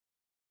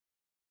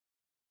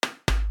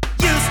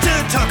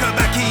talk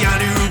about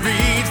Keanu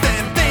Reeves,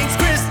 then things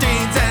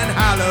Christine's and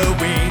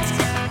Halloween's.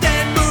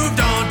 Then moved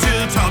on to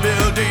tall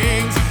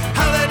buildings,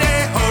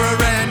 holiday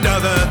horror and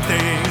other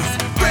things.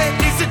 Brett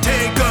needs to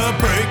take a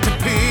break to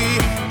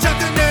pee, chuck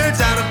the nerds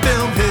out of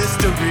film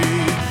history.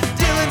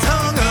 Dylan's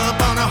hung up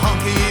on a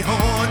honky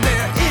horn,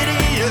 they're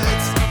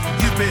idiots.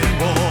 You've been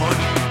warned,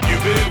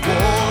 you've been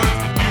warned,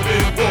 you've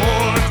been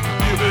warned,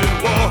 you've been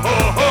warned.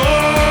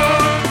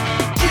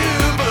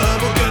 Chew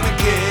bubblegum and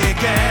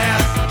kick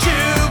ass,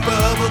 chew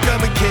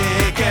bubblegum and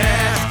kick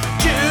ass,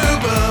 chew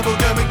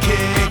bubblegum and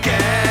kick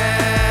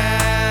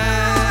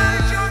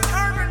ass. John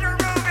Carpenter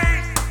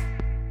movies.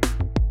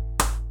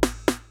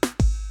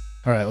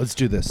 All right, let's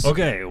do this.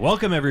 Okay,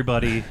 welcome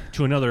everybody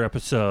to another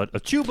episode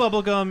of Chew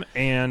Bubblegum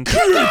and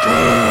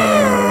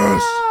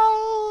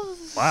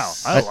Wow,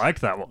 I like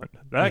that one.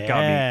 That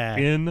got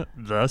me in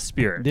the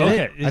spirit. Did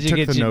okay, it? I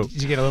took the note.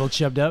 Did you get a little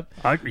chubbed up?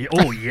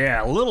 oh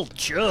yeah, a little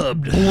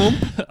chubbed.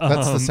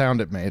 That's the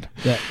sound it made.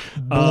 Yeah.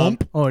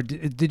 Oh,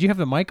 did you have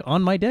the mic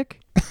on my dick?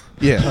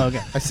 Yeah. Oh, okay.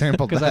 I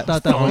sampled Because that. I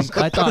thought that was.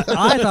 I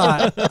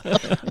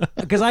thought.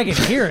 Because I could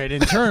hear it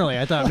internally.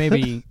 I thought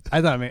maybe.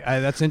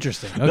 That's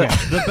interesting. Okay.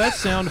 The best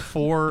sound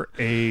for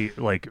a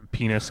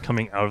penis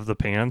coming out of the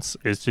pants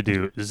is to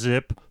do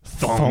zip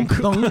thunk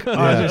Thunk.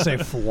 I was gonna say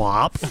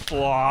flop.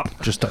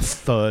 flop, Just a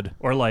thud.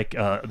 or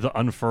the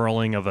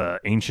unfurling of an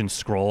ancient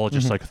scroll,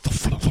 just like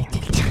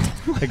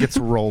Like it's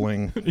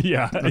rolling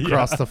yeah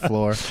across the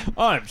floor.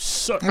 I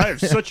have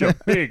such a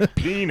big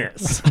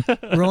penis.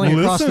 Rolling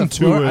across the Listen to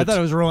floor. I it. thought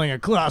it was rolling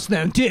across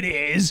them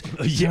titties.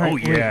 Yeah, oh,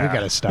 We yeah.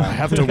 gotta stop. I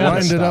have to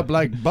wind it up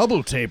like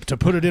bubble tape to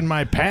put it in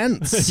my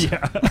pants.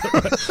 Yeah,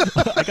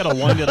 I gotta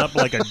wind it up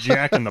like a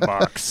Jack in the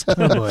Box.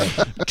 Oh boy.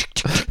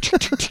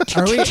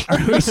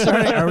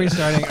 Are we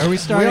starting? Are we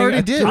starting? already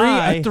a did.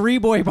 A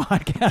three-boy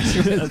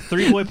podcast. A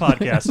three-boy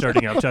podcast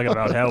starting up talking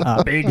about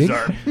how bigs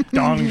our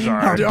dongs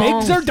are.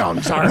 Bigs or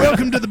dongs are?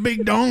 Welcome to the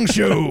Big Dong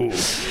Show.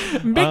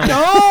 Big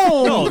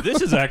dong. No,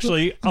 this is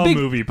actually a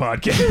movie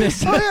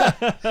podcast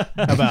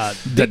About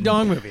big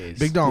dong movies.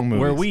 Big Dong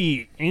movies. where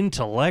we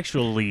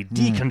intellectually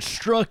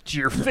deconstruct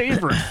your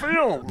favorite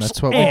films.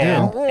 That's what we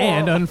and, do.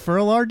 and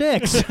unfurl our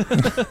dicks.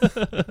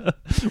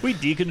 We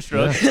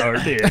deconstruct our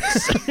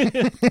dicks.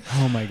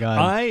 Oh my god.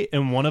 I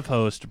am one of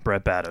host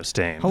Brett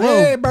Battostain. Hello,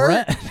 Hey,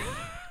 Bert. Brett.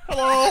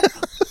 Hello.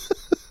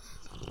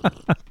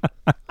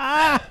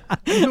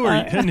 Who are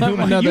you? And who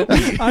am you?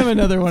 I'm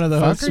another one of the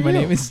Fuck hosts. are My you?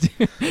 name is.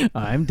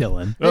 I'm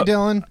Dylan. Hey,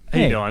 Dylan. Hey,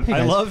 Hey, Dylan. hey, I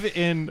guys. love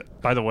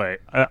by the way,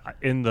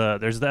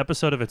 there's the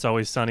episode of It's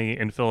Always Sunny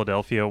in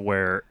Philadelphia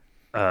where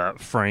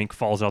Frank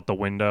falls out the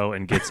window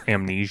and gets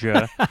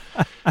amnesia,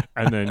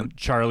 and then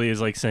Charlie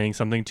is saying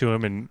something to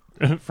him,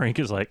 and Frank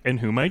is like, "And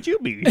who might you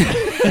be?"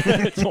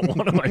 It's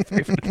one of my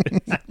favorite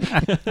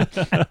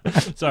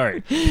bits.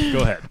 Sorry, go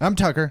ahead. I'm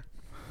Tucker.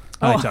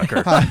 Hi, Tucker.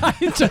 Well,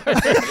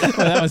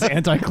 that was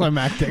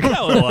anticlimactic.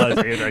 That was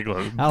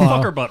anti-glow. Hello.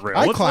 Fucker butt rail.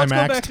 I Let's go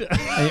back climaxed.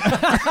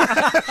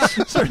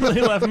 to Certainly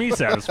left me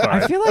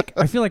satisfied.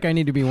 I feel like I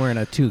need to be wearing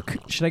a toque.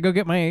 Should I go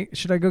get my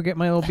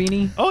little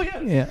beanie? Oh yeah.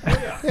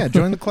 Yeah. Yeah,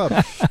 join the club.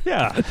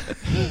 Yeah.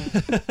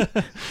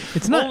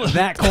 It's not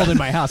that cold in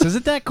my house. Is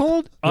it that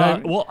cold?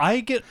 Well,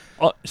 I get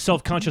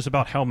self-conscious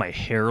about how my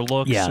hair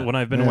looks Yeah. when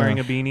I've been wearing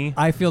a beanie.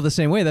 I feel the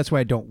same way. That's why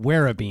I don't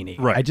wear a beanie.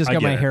 Right, I just I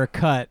got get my it. hair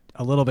cut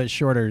a little bit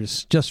shorter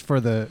just for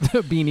the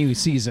beanie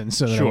season,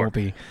 so that it Sure. won't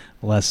be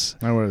less.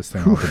 I wear this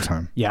thing all the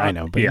time. Yeah, I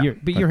know, but yeah.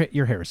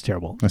 your hair is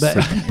terrible. That's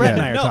But sick. Brett and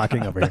Yeah. I are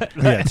talking over here.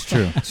 Yeah, it's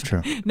true. It's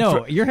true.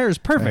 No, your hair is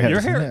perfect. Your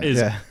hair Yeah. is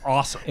Yeah.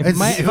 awesome.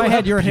 If I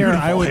had your hair,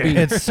 I would be.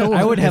 It's so-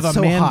 I would have it's a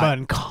so man hot.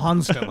 bun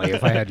constantly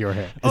if I had your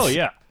hair. Oh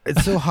yeah,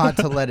 It's so hot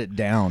to let it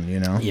down, you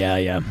know? Yeah,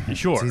 yeah.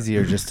 sure. It's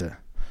easier just to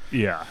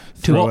Yeah.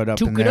 throw it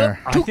up in there.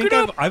 I think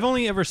I've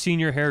only ever seen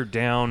your hair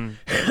down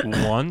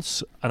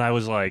once, and I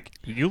was like,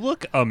 "You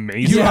look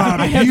amazing." You are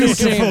I had the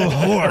beautiful same-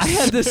 horse. I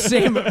had the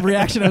same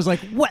reaction. I was like,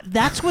 "What?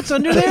 That's what's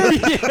under there?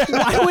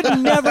 I would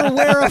never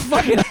wear a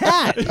fucking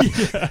hat."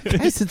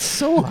 Guys, it's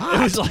so It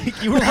hot. was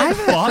like you were like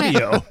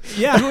Fabio.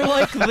 Yeah. You were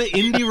like the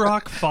indie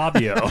rock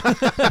Fabio.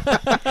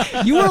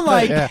 You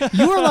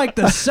were like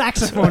the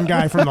saxophone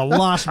guy from the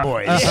Lost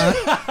Boys.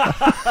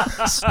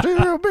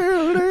 Still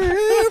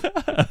believe.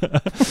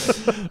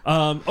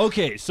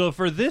 Okay, so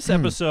for this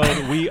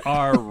episode, we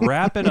are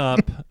wrapping up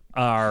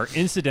our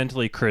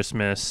Incidentally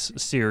Christmas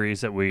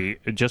series that we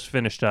just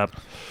finished up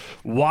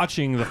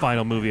watching the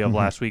final movie of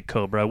last week,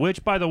 Cobra,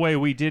 which, by the way,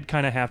 we did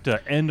kind of have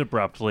to end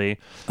abruptly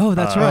Oh,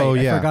 that's right. Oh,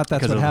 yeah. I forgot that's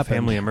because what of a happened.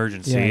 family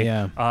emergency.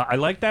 Yeah, I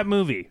like that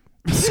movie.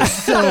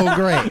 So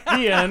great.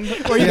 The end.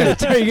 Are you Yeah.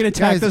 going to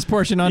tack Guys, this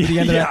portion on to the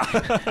end of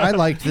that? I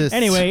liked this.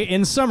 Anyway,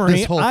 in summary,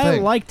 this whole I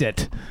thing. liked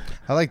it.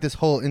 I like this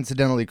whole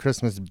incidentally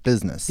Christmas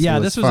business. Yeah, It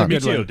this was a fun. Me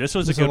good too. one. This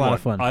was It was a good a lot one.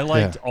 of fun. I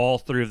liked Yeah. all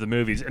three of the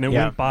movies, and it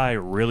Yeah. went by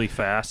really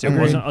fast. It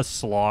Agreed. wasn't a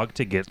slog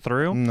to get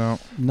through. No.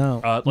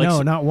 No, like no,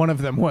 s- not one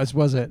of them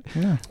was it?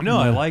 No,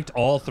 I liked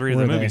all three of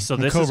the Were they? movies. So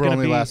And this Cobra is going to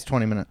only be lasts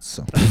 20 minutes,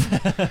 so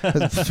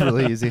it's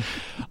really easy.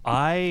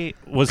 I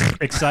was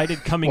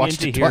excited coming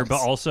Watched into it here, twice.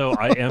 but also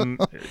I am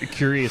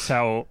curious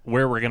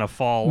where we're gonna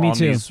fall Me on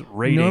too. these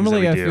ratings.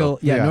 Normally, that I we do. feel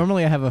Yeah.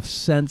 Normally, I have a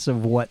sense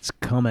of what's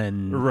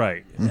coming,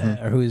 right.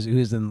 or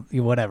who's in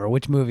whatever,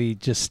 which movie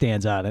just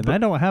stands out, and I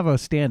don't have a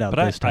standout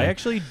But this time. I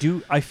actually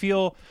do. I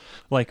feel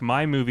like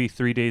my movie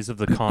 3 Days of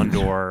the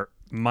Condor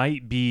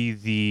might be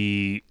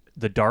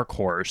the dark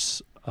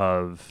horse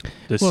of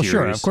the well, series.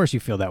 sure, of course you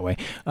feel that way.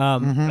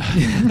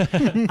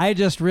 I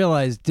just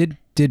realized did.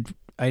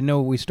 I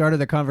know we started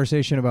the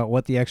conversation about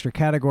what the extra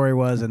category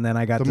was, and then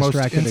I got The most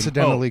distracted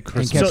incidentally and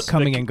Christmas. kept So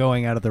coming the- and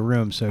going out of the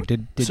room. So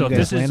did So you if guys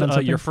this is land on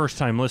something? your first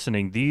time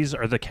listening, these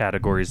are the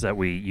categories that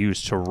we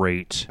use to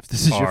rate. If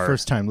this is your our-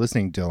 first time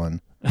listening, Dylan.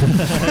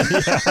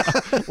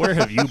 Where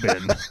have you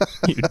been?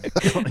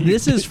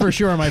 This is for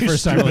sure my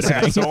first time listening.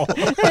 Asshole.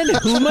 And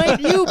who might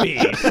you be?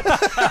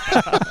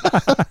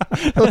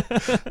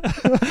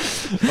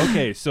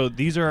 Okay, so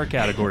these are our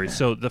categories.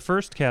 So the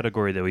first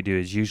category that we do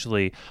is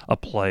usually a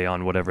play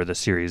on whatever the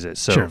series is.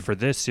 So Sure. for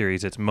this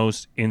series, it's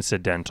most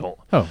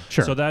incidental. Oh,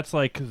 sure. So that's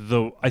like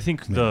I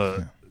think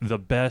the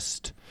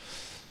best.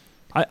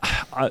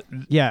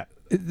 Yeah.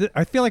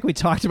 I feel like we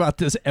talked about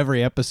this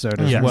every episode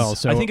as Yes. well.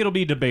 So I think it'll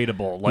be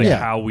debatable, like Yeah.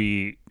 how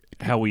we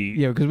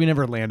yeah, because we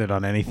never landed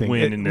on anything.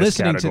 Win in this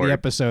Listening to category. the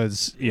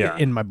episodes Yeah.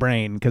 in my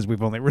brain, because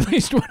we've only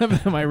released one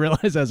of them, I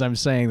realize as I'm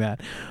saying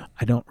that,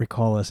 I don't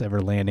recall us ever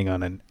landing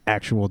on an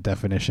actual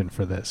definition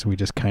for this. We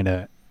just kind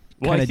of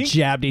Well, I think-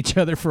 jabbed each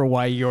other for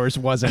why yours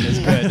wasn't as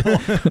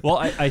good. Well,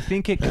 I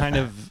think it kind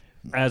of,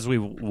 as we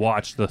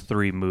watched the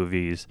 3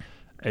 movies,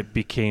 it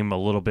became a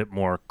little bit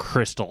more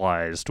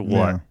crystallized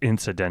what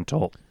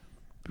incidental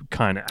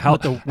kind of how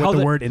what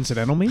the word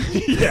incidental means?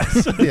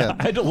 Yes, Yeah.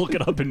 I had to look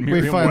it up in We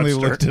Merriam-Webster. finally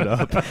looked it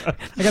up.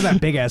 I got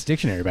that big ass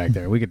dictionary back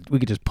there. We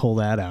could just pull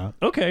that out,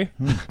 Okay,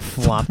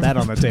 flop that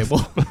on the table.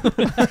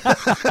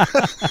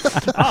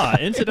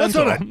 incidental. That's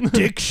not a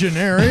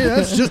dictionary.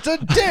 That's just a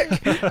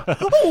dick.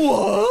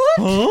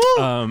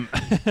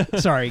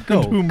 Sorry,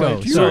 go.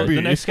 might you So be?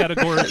 the next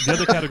category, the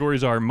other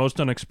categories are most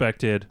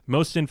unexpected,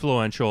 most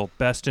influential,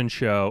 best in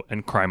show,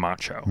 and cry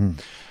macho.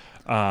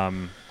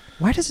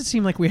 Why does it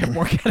seem like we have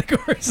more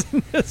categories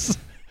in this?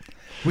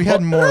 We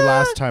had more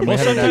last time. Well, we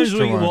had an sometimes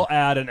extra we one. will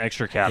add an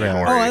extra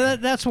category.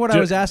 That's what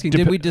I was asking.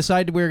 Did we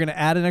decide we were going to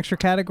add an extra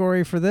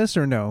category for this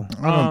or no?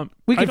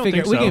 We I can don't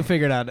figure think so. we can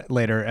figure it out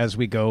later as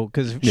we go,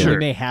 because we Sure.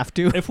 may have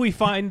to. If we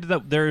find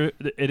that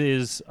it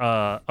is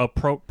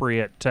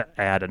appropriate to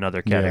add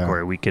another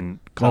category, we can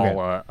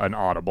call an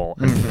audible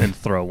and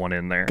throw one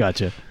in there.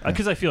 Gotcha.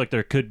 Because I feel like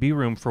there could be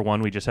room for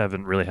one. We just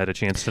haven't really had a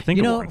chance to think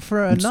You of know, one.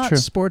 for a It's not true.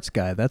 sports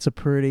guy, that's a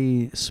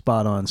pretty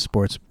spot on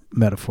sports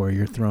metaphor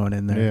you're throwing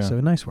in there. Yeah. So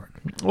nice work.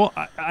 Well,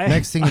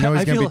 Next thing you know,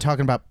 he's I going to be feel-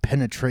 talking about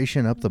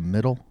penetration up the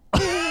middle.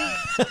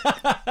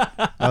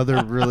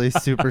 Other really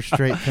super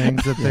straight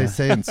things that they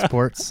say in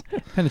sports.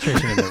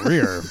 Penetration in the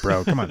rear,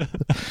 bro. Come on.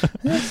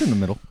 Yeah, it's in the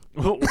middle.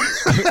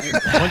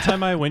 One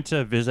time I went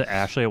to visit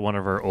Ashley at one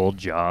of her old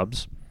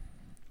jobs,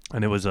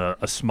 and it was a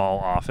small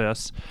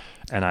office,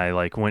 and I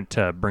went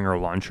to bring her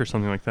lunch or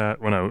something like that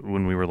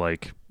when we were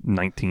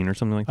 19 or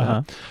something like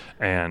that,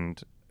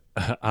 and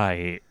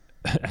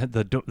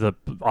the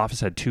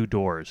office had 2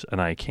 doors,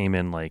 and I came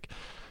in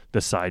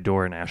the side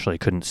door, and Ashley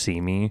couldn't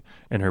see me,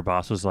 and her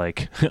boss was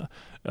like.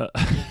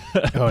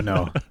 Oh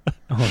no.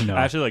 Oh no.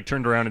 Ashley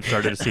turned around and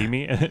started to see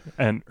me,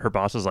 and her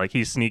boss was like,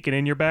 "He's sneaking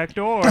in your back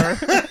door."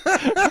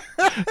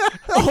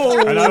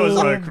 Oh, and I was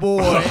like,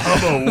 boy.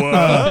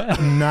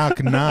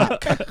 Knock,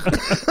 knock.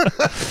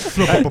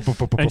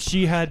 And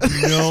she had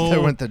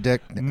There went the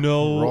dick.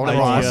 no Roll it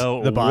idea.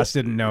 off. The boss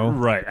didn't know.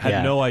 Right. Had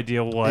Yeah. no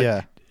idea what,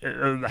 Yeah.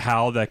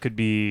 how that could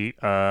be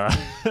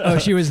Oh,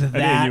 she was an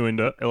that.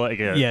 innuendo,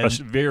 Yeah. a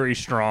very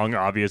strong,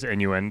 obvious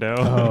innuendo.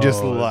 Oh.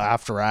 Just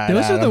laughed right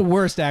Those at are the him.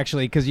 worst,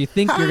 actually, because you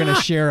think you're going to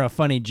share a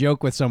funny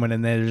joke with someone,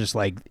 and they're just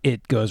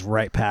it goes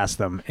right past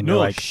them, and No, you're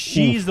like,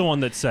 she's "Oof." the one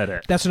that said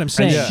it. That's what I'm And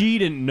saying. she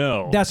didn't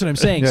know. That's what I'm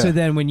saying. Yeah. So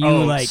then when you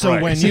Oh,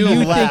 so when so you you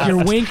think laughed.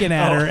 you're winking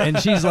at her, and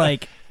she's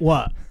like,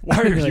 "What? Why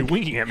are You're you like,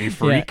 winking at me,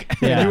 freak?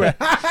 Yeah.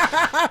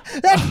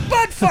 That's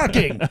butt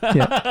fucking.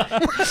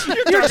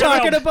 You're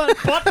talking about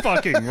butt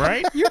fucking,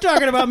 right? you're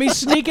talking about me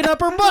sneaking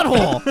up her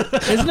butthole.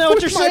 Isn't that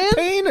what you're My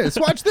saying? penis.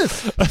 Watch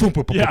this.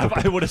 Yeah,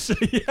 if I would have said,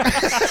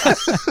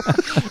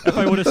 if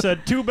I would have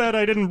said, "Too bad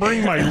I didn't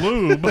bring my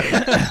lube," we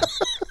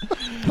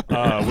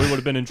would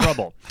have been in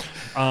trouble.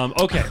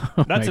 Okay,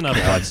 that's enough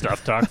butt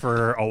stuff talk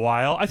for a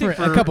while. I think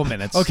For a couple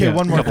minutes. Okay, Yeah.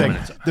 one more couple thing.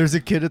 minutes. There's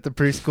a kid at the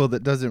preschool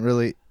that doesn't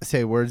really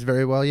say words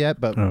very well yet,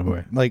 but Oh,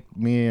 boy.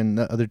 me and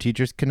the other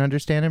teachers can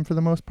understand him for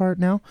the most part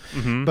now.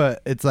 Mm-hmm.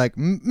 But it's like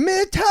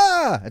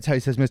Mita. That's how he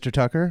says Mr.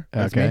 Tucker.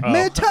 That's Okay. me. Oh.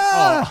 Mita.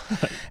 Oh.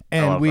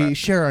 And love we that.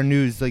 share our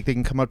news. They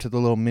can come up to the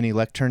little mini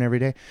lectern every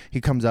day.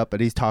 He comes up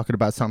and he's talking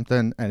about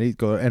something, and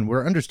and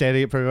we're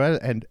understanding it pretty well.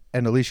 And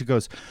Alicia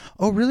goes,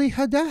 "Oh, really?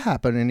 How'd that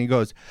happen?" And he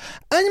goes,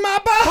 "In my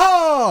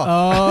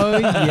butthole." Oh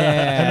And me and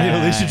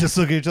yeah. Alicia just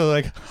look at each other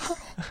like,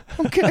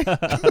 Okay.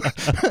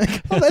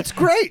 Oh, that's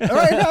great. All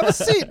right, have a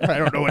seat. I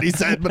don't know what he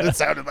said, but it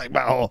sounded like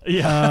butthole.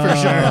 Yeah. For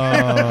sure.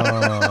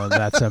 Oh,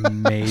 that's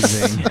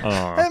amazing. Hey,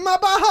 my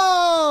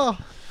butthole.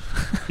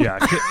 Yeah,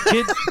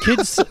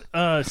 kids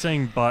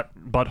saying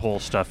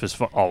butthole stuff is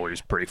always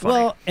pretty funny.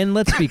 Well, and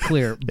let's be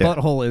clear,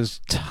 butthole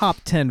is top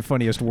 10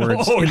 funniest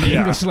words in the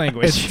English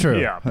language. It's true.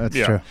 Yeah, That's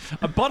yeah. true.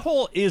 A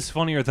butthole is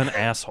funnier than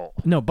asshole.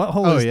 No,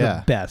 butthole Oh, is yeah.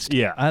 the best.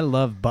 Yeah. I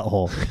love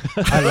butthole.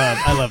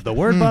 I love the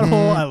word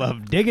butthole. I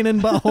love digging in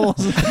buttholes.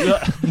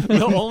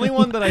 The only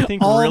one that I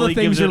think All the really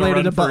things gives it a related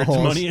run to for its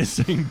buttholes. money is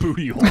saying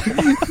booty hole.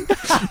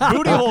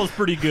 Booty hole is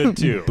pretty good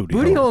too.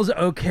 Booty hole's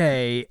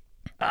okay.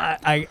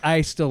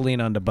 I still lean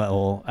onto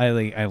butthole.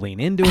 I lean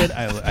into it.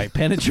 I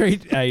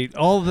penetrate.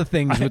 All the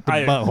things with the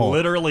I butthole.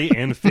 literally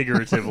and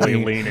figuratively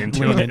lean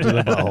into it. into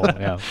the butthole.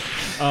 Yeah.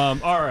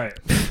 All right.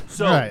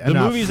 So All right, the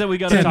enough. movies that we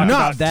got to talk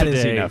Enough. about That is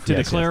today enough. to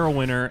Yes, declare a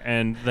winner,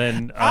 and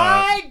then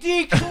I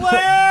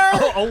declare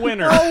a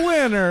winner. a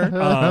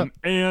winner.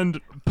 And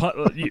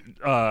We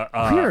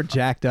are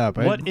jacked up.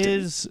 what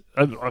is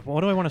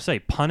what do I want to say?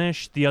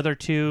 Punish the other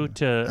two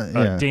to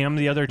yeah. damn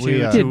the other two We,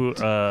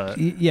 to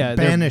Yeah,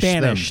 Banish they're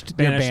them. banished.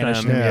 They're banish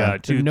banished. them. Yeah. Yeah, They're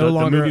to no the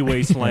longer movie We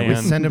wasteland.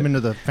 send him into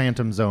the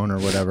Phantom Zone or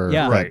whatever.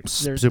 Yeah. Right.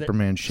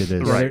 Superman shit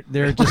is. Right.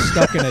 They're just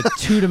stuck in a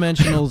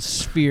two-dimensional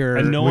sphere.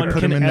 And no We one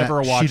put 'em can in that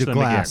ever watch sheet of them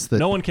again. glass that-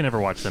 No one can ever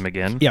watch them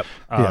again. Yep.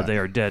 Yeah. They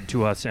are dead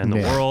to us and the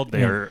Yeah. world.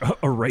 They are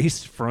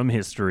erased from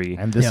history.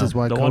 And this Yeah. is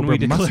why The one Cobra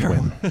we must declare.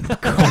 win.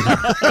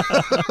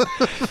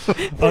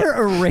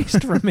 They're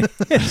erased from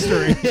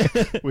history.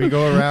 We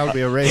go around,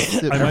 we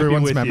erase I might be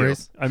everyone's with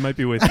memories. You. I might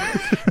be with you.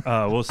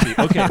 We'll see.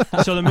 Okay,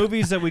 so the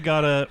movies that we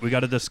gotta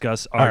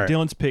discuss are All right.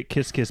 Dylan's pick,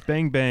 Kiss Kiss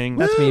Bang Bang.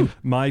 That's me.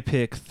 My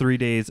pick, 3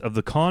 Days of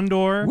the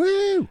Condor.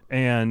 Woo!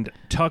 And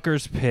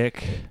Tucker's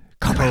pick,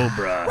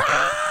 Cobra.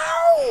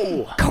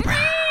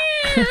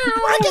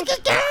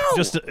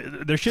 Just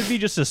there should be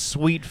just a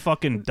sweet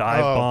fucking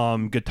dive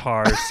bomb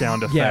guitar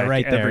sound effect Yeah,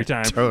 right there. every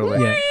time.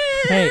 Totally. Yeah.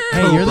 Hey,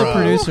 you're the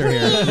producer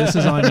here. This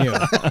is on you.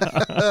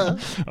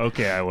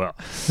 Okay, I will.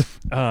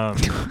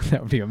 That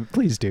would be.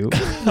 Please do.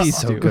 Please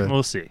So do. good.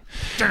 We'll see.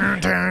 No.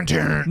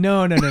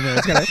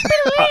 It's gotta.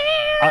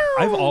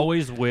 I've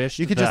always wished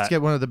You could that, just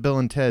get one of the Bill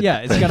and Ted. Yeah,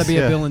 it's got to be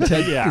a Bill and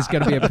Ted. Yeah. It's got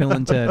to be a Bill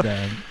and Ted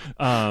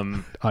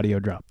Um, audio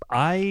drop.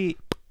 I've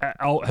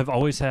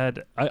always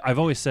said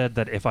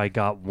that if I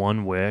got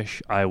one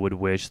wish, I would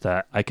wish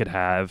that I could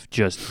have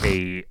just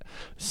a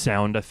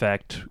sound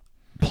effect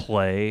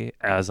play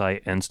as I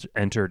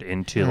entered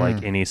into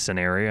like any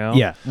scenario.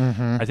 Yeah.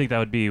 I think that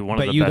would be one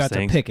of But the you best got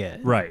things. to pick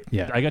it. Right.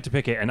 Yeah. I got to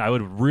pick it, and I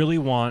would really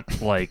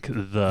want like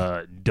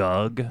the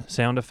Doug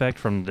sound effect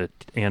from the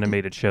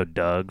animated show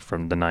Doug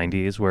from the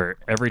 90s, where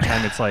every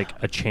time it's like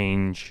a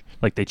change,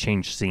 like they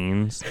change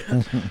scenes,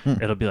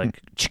 it'll be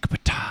like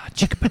chicka-pa-ta,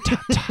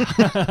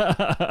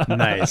 chicka-pa-ta-ta.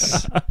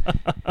 Nice.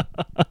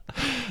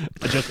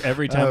 Just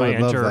every time I would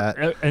love enter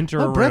that. enter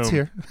a room. Brett's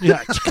here.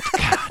 Yeah.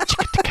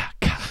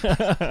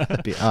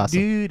 That'd be awesome.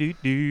 Do, do,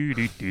 do,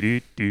 do,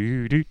 do,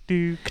 do, do,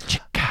 do,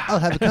 ka-chicka. I'll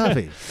have a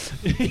coffee.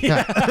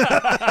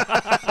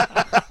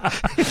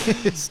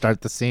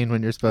 Start the scene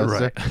when you're supposed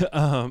Right. to.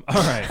 All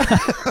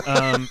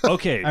right.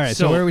 Okay. All right,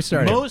 so where are we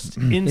starting? Most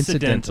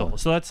incidental.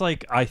 So that's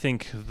like, I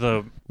think,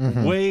 the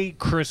way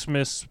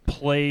Christmas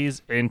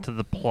plays into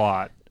the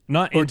plot.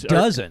 Not Or into,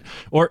 doesn't.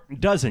 Or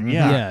doesn't,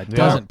 yeah. Yeah, it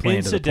doesn't How play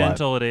into the plot.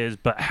 incidental it is,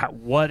 but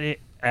what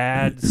it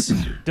adds.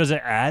 Does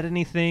it add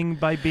anything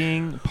by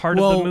being part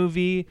of Well- the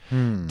movie?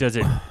 Does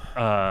it...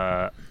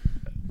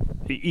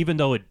 even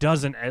though it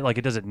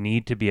doesn't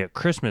need to be at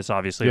Christmas,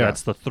 obviously Yeah.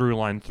 that's the through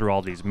line through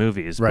all these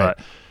movies. Right. But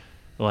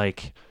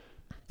like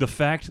the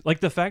fact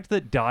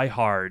that Die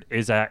Hard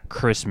is at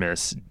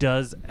Christmas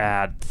does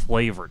add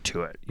flavor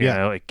to it. You Yeah.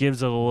 know, it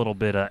gives it a little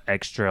bit of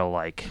extra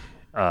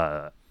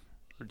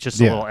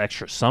just a Yeah. little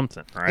extra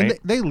something, right? And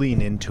they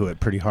lean into it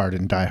pretty hard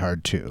in Die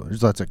Hard too.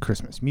 There's lots of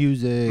Christmas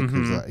music.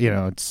 There's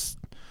it's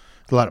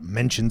a lot of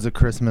mentions of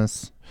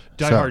Christmas.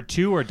 Die So- Hard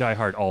 2 or Die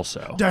Hard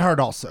also? Die Hard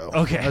also.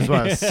 Okay. As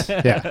well as,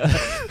 yeah.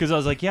 Because I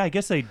was like, yeah, I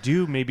guess they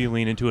do maybe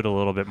lean into it a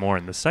little bit more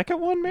in the second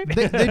one, maybe.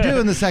 They do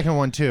in the second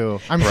one too.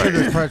 I'm sure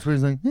there's parts where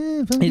he's like,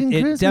 fucking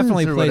It Christmas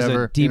definitely or plays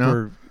whatever, a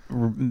deeper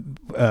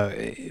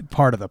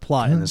part of the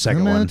plot in the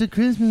second Come one. out to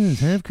Christmas.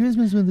 Have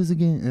Christmas with us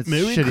again. It's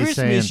Merry shit Christmas, he's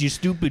saying. you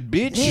stupid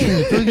bitch.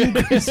 Yeah, fucking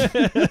Christmas.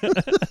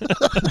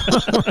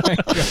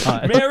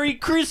 God. Merry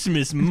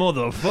Christmas,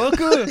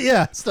 motherfucker.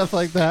 Yeah, stuff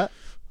like that.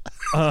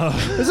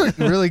 Those are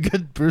really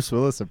good Bruce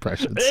Willis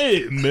impressions.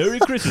 Hey, Merry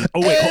Christmas.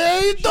 Oh, wait.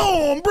 Hey,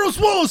 Dom, Bruce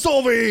Willis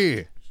over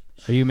here.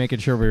 Are you making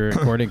sure we're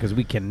recording? Because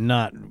we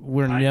cannot.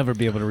 We'll never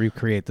be able to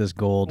recreate this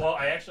gold. Well,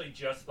 I actually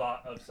just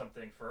thought of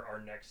something for our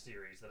next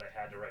series that I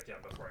had to write down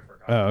before I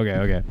forgot. Oh,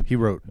 okay. He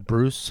wrote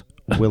Bruce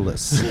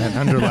Willis and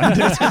underlined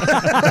it.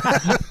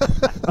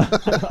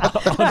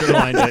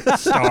 Underlined it,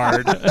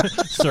 starred,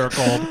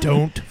 circled.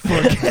 Don't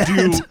forget.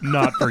 Do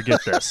not forget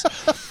this.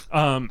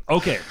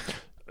 Okay,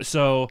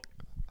 so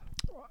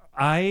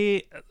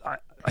I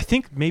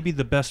think maybe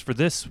the best for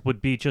this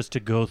would be just to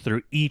go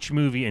through each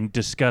movie and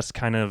discuss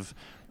kind of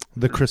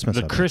The Christmas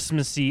the of it.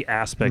 Christmassy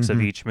aspects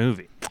of each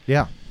movie.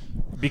 Yeah.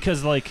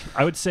 Because, like,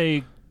 I would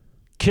say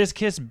Kiss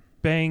Kiss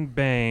Bang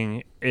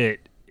Bang,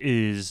 it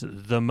is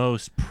the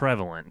most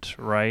prevalent,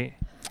 right?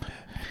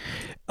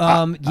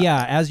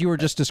 Yeah, as you were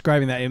just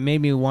describing that, it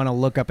made me want to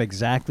look up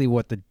exactly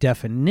what the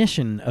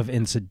definition of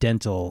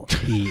incidental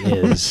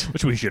is.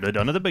 Which we should have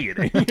done at the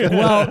beginning.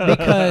 Well,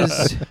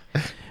 because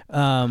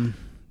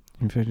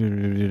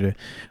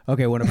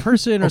okay, when a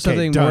person or Okay,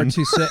 something done. more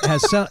to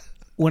say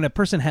when a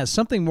person has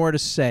something more to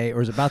say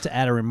or is about to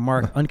add a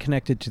remark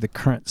unconnected to the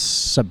current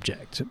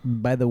subject.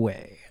 By the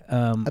way,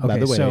 By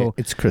the way, so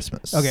it's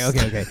Christmas.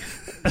 okay.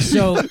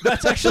 So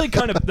That's actually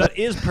that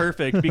is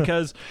perfect,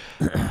 because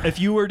if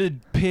you were to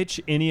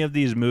pitch any of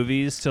these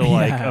movies to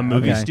like Yeah, a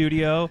movie okay.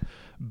 studio,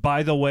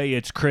 by the way,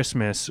 it's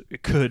Christmas,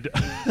 could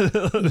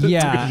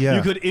yeah. Yeah.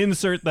 you could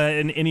insert that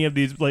in any of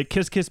these, like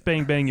Kiss Kiss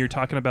Bang Bang, you're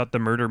talking about the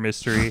murder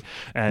mystery,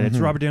 and it's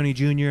Robert Downey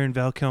Jr. and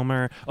Val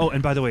Kilmer. Oh,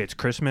 and by the way, it's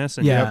Christmas.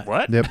 And Yeah. you're like,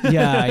 what? Yep.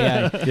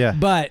 yeah. Yeah.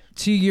 But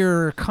to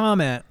your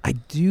comment, I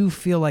do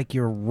feel like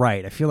you're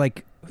right. I feel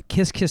like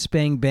Kiss Kiss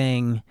Bang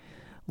Bang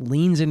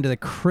leans into the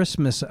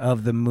Christmas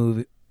of the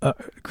movie,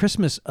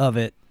 Christmas of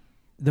it.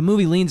 The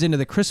movie leans into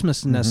the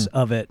Christmasness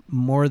of it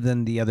more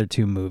than the other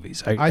two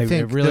movies. I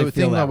think really the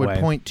feel thing that I would way.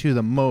 point to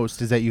the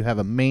most is that you have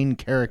a main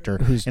character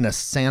Who's in a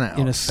Santa outfit.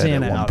 in a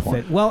Santa at one outfit.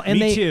 Point. Well, and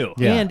Me they too.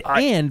 Yeah.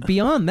 and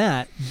beyond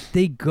that,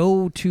 they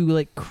go to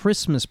like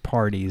Christmas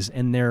parties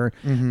and they're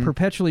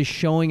perpetually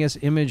showing us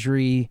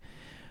imagery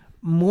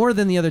more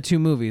than the other two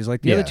movies.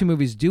 Like the other Yeah. two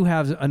movies do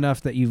have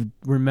enough that you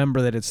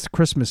remember that it's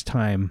Christmas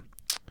time.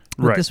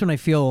 But Right. this one I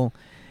feel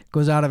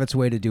goes out of its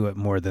way to do it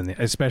more than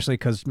especially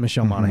because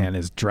Michelle Monaghan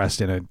is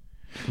dressed in a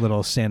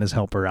little Santa's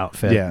helper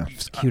outfit. Yeah.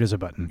 It's cute as a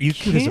button. You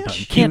Cute as a can't- button.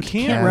 you Can't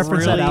can't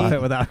reference that really-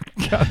 outfit without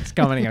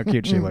commenting how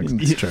cute she looks.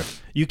 It's true.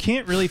 You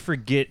can't really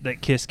forget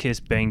that Kiss Kiss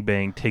Bang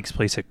Bang takes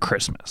place at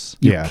Christmas.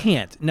 You Yeah.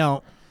 can't.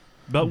 No.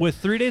 But with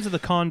 3 Days of the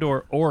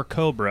Condor or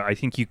Cobra, I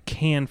think you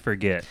can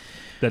forget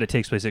that it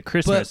takes place at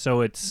Christmas. But-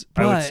 So it's,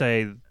 I would but-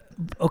 say,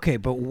 Okay,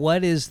 but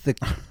what is the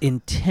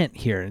intent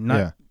here?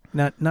 Yeah.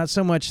 Not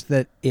so much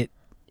that it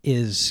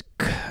is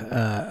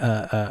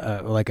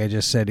like I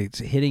just said, it's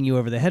hitting you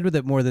over the head with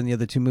it more than the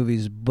other two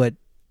movies, but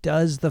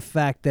does the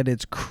fact that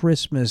it's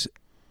Christmas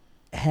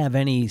have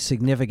any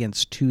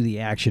significance to the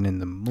action in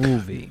the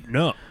movie?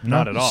 no,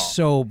 not at all.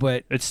 So,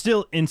 but It's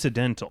still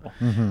incidental.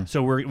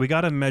 So we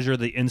got to measure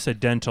the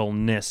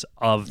incidentalness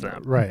of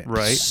them. Right.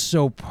 Right?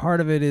 so part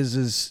of it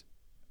is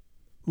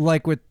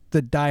like with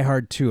the Die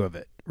Hard 2 of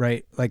it,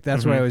 right? Like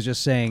that's what I was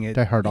just saying.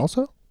 Die Hard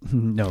also?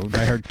 No,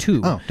 Die Hard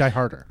 2. Oh, Die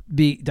Harder.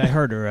 Die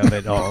Harder of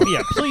it all.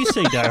 Yeah, please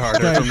say Die Harder.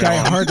 Die, from now Die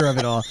on. Harder of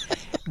it all.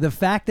 The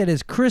fact that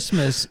it's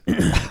Christmas,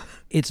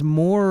 it's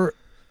more.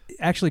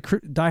 Actually,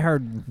 Die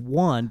Hard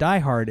 1, Die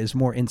Hard is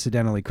more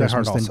incidentally Die Hard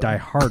Christmas than also. Die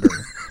Harder.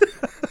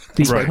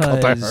 Because Right,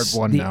 called Die Hard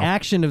 1 the now.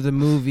 action of the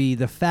movie,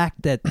 the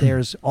fact that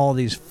there's all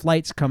these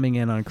flights coming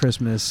in on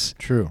Christmas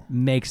True.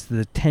 makes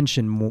the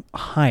tension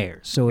higher.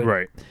 So it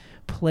Right.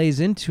 plays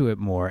into it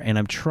more. And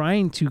I'm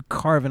trying to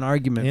carve an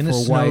argument In a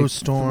for why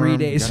snowstorm, 3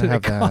 Days gotta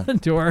of the have that.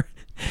 Condor,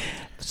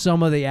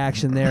 some of the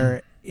action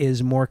there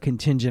is more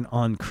contingent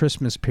on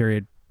Christmas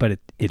period, but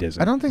it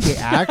isn't. I don't think the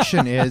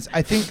action is.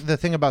 I think the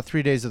thing about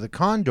 3 Days of the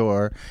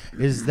Condor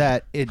is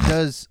that it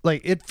does,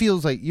 like, it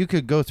feels like you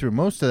could go through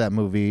most of that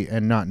movie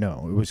and not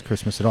know it was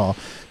Christmas at all.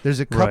 There's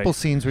a couple Right.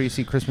 scenes where you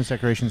see Christmas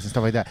decorations and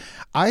stuff like that.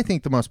 I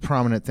think the most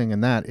prominent thing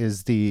in that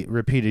is the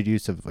repeated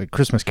use of like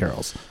Christmas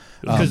carols.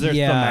 Because they're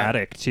yeah.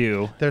 thematic,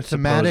 too. They're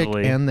thematic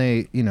supposedly. and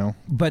they,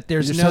 But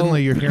there's no.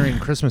 suddenly you're hearing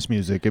Christmas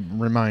music. It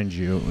reminds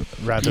you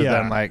rather Yeah.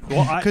 than like,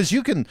 Well, because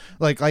you can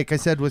like I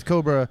said with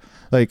Cobra,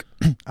 like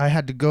I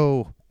had to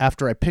go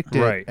after I picked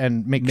it Right.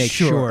 and make Make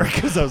sure sure.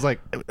 because I was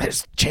like,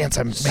 there's a chance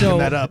I'm So- making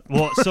that up.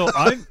 Well,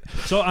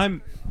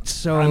 I'm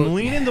so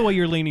leaning the way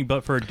you're leaning,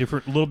 but for a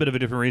little bit of a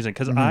different reason.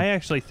 Because I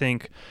actually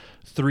think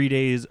 3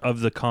 Days of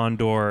the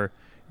Condor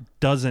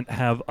doesn't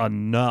have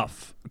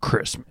enough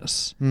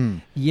Christmas.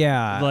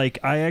 yeah, Like,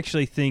 I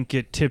actually think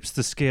it tips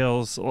the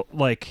scales.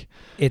 Like,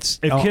 it's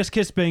if oh, Kiss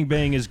Kiss Bang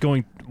Bang is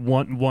going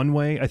one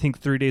way, I think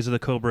 3 Days of the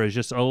Cobra is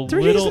just a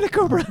 3 little. Days of the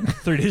Cobra.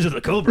 3 Days of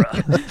the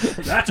Cobra.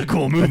 That's a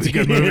cool movie. That's a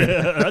good movie.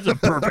 That's a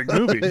perfect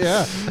movie.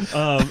 Yeah.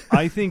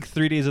 I think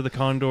 3 Days of the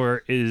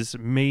Condor is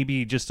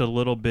maybe just a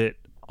little bit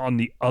on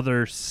the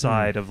other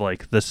side of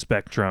like the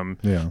spectrum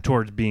Yeah.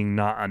 towards being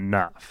not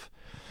enough,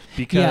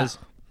 because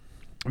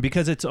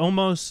it's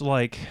almost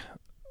like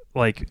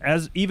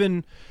as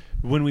even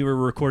when we were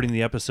recording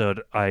the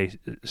episode, I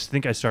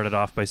think I started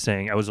off by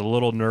saying I was a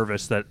little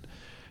nervous that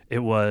it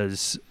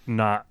was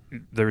not,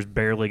 there's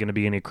barely going to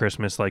be any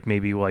Christmas, like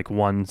maybe like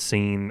one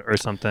scene or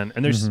something,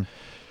 and there's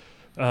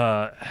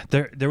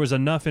there was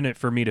enough in it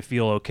for me to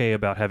feel okay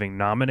about having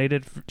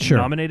nominated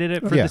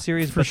it for Yeah, the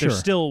series, for but there sure.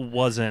 still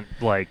wasn't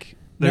like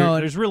No,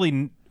 there's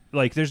really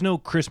like there's no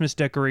Christmas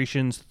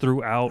decorations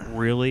throughout,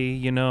 really.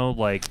 You know,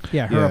 like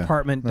Yeah, her Yeah,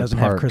 apartment that doesn't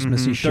have part.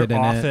 Christmassy shit their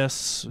in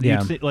office.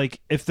 Yeah. Like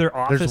if their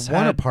office There's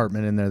one had,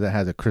 apartment in there that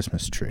has a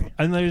Christmas tree.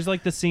 and there's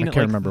like the scene. I at,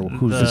 can't like, remember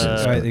whose it. this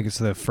is, So I think it's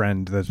the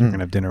friend that we're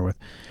gonna have dinner with.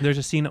 There's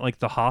a scene at like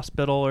the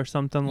hospital or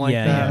something like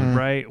Yeah, that, yeah.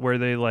 right? Where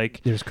they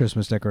like There's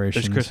Christmas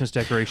decorations. there's Christmas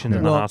decorations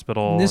in Well, the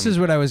hospital. This and- is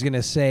what I was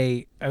gonna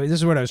say. This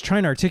is what I was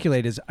trying to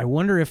articulate. Is I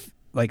wonder if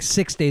like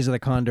 6 Days of the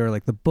Condor,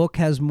 like the book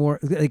has more.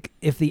 Like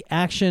if the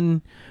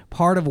action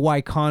part of why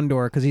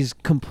Condor, because he's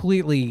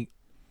completely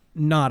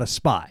not a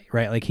spy,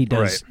 right? Like he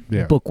does Right.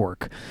 Yeah. book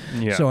work.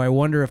 Yeah. So I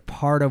wonder if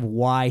part of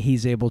why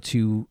he's able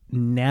to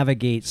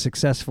navigate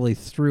successfully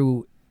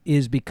through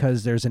is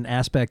because there's an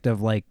aspect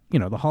of like, you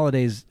know, the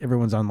holidays,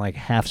 everyone's on like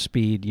half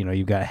speed, you know,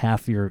 you've got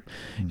half your,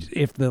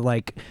 if the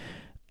like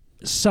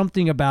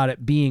something about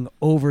it being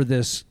over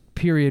this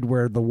period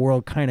where the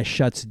world kind of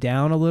shuts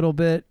down a little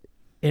bit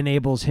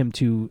enables him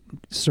to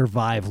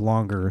survive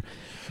longer.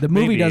 The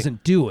movie Maybe.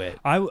 doesn't do it.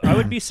 I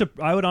would be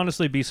I would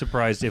honestly be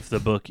surprised if the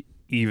book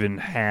even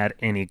had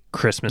any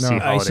Christmassy No. I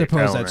holiday suppose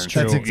that's elements.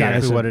 true. That's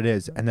exactly Yeah. what it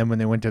is. And then when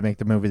they went to make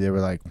the movie, they were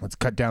like, "Let's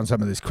cut down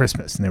some of this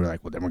Christmas." And they were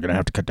like, "Well, then we're gonna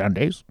have to cut down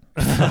days."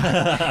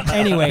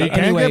 Anyway,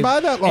 Can't get by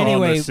that long.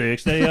 anyway, On the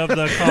 6th day of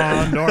the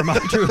Condor, my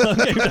true love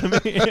came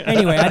to me.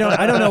 anyway, I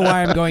don't know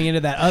why I'm going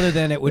into that other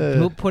than it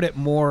would put it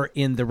more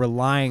in the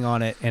relying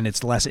on it and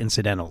it's less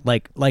incidental.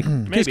 Like Kiss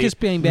Maybe. Kiss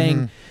Bang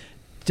Bang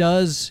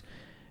does.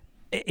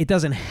 It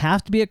doesn't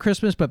have to be at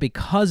Christmas, but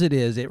because it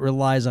is, it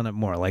relies on it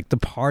more. Like the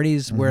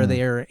parties where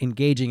they are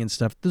engaging in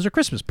stuff, those are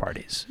Christmas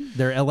parties.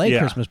 They're LA Yeah.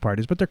 Christmas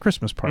parties, but they're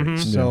Christmas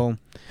parties. Mhm. So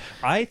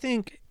I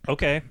think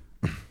okay.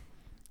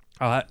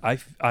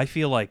 I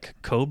feel like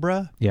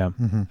Cobra yeah,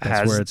 that's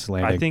has where it's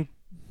landing. I think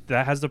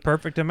that has the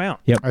perfect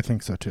amount. Yep. I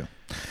think so too.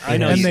 I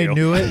know and you they do.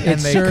 knew it, and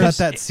they cut serves-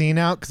 that scene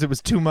out because it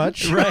was too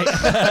much. Right.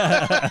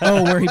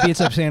 Oh, where he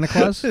beats up Santa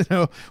Claus. You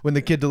know, when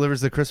the kid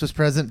delivers the Christmas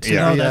present to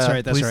Yeah. the Oh, that's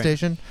right, that's police right.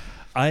 station.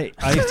 I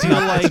feel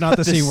like It's not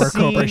the scene where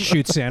Cobra scene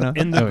shoots Santa.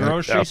 in the Oh, yeah.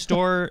 grocery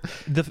store.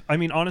 I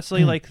mean,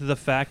 honestly, like the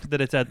fact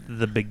that it's at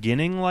the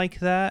beginning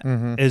like that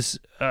is,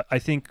 I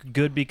think,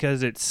 good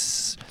because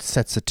it's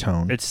Sets a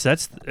tone. it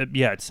sets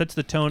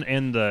the tone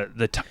and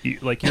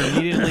like you're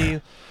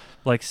immediately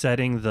like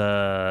setting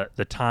the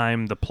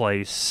time, the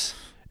place,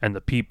 and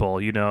the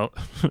people. You know,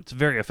 it's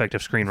very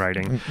effective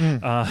screenwriting.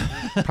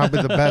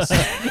 Probably the best.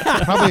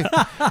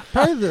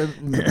 probably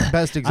the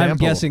best example. I'm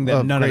guessing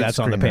that none of great that's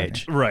on the screenwriting.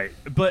 page. Right,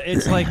 but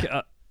it's like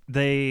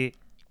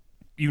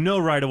you know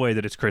right away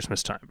that it's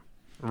Christmas time,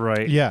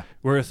 right? Yeah.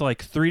 Whereas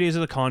like 3 Days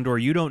of the Condor,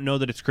 you don't know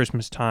that it's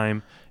Christmas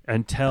time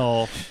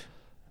until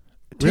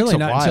Takes a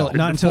not while. until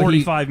not until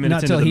 45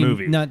 minutes into the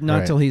movie. Not Right.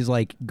 until he's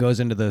like goes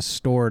into the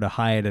store to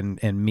hide and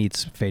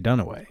meets Faye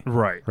Dunaway.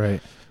 right, Right.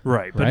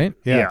 right, but, Right?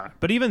 yeah.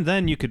 But even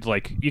then, you could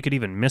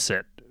even miss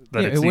it.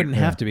 That Yeah, it's it wouldn't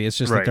yeah. have to be. It's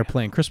just that Right. they're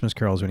playing Christmas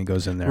carols when he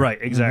goes in there. right,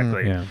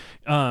 exactly. Yeah.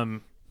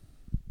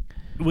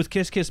 With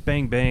Kiss Kiss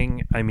Bang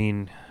Bang, I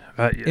mean,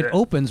 It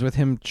opens with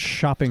him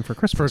shopping for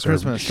Christmas. For or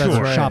Christmas, that's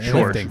right,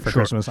 Shoplifting yeah. for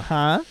Sure. Christmas.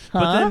 Huh?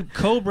 but then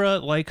Cobra,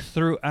 like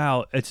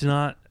throughout, it's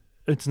not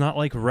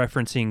like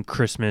referencing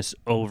Christmas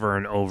over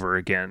and over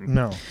again.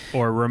 No.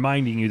 Or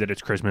reminding you that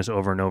it's Christmas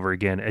over and over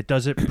again. It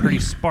does it pretty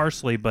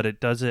sparsely, but it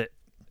does it.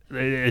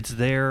 It's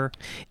there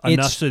enough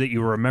It's- so that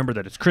you remember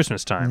that it's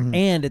Christmas time.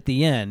 And at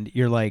the end,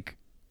 you're like,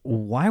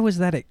 why was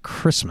that at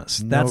Christmas?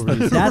 That's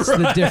reason. that's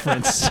the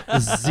difference.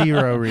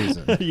 Zero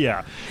reason.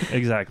 Yeah,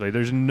 exactly.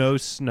 There's no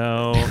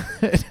snow.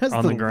 It has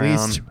On the the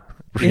ground. least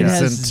It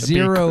has reason to be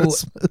zero-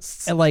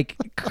 Christmas. And like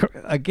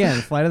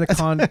again, Flight of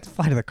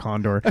the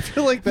Condor. I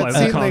feel like that Flight of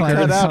scene the they Conchords.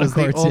 cut out is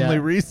the Conchords, yeah. only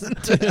reason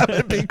to have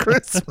it be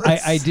Christmas.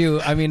 I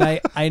do. I mean,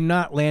 I'm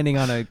not landing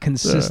on a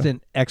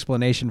consistent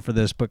explanation for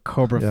this, but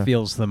Cobra Yeah.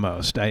 feels the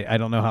most. I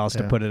don't know how else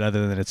to Yeah. put it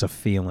other than it's a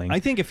feeling. I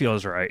think it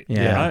feels right.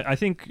 Yeah. I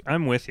think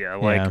I'm with you.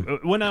 Like Yeah.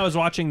 when I was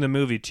watching the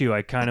movie too,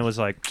 I kind of was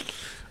like,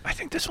 I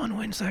think this one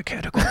wins that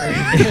category. yeah,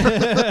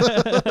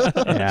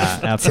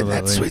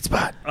 absolutely. That sweet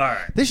spot. All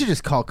right. They should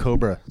just call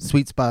Cobra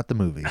Sweet Spot the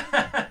movie.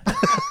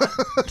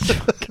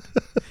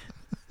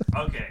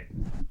 Okay.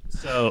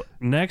 So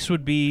next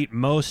would be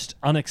most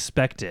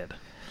unexpected.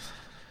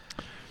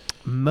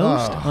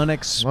 Most Oh,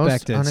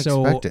 unexpected. Most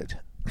unexpected.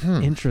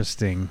 So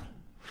interesting.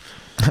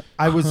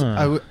 I was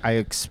Huh. I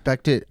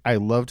expected I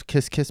loved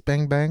Kiss Kiss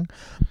Bang Bang,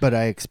 but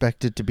I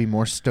expected to be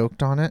more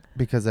stoked on it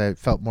because I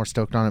felt more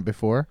stoked on it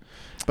before.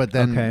 But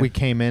then Okay. we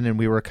came in and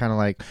we were kind of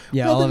like,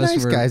 Yeah, well, all the of us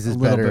Nice were Guys is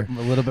better.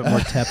 a little bit more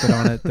tepid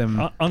on it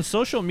than. On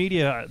social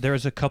media,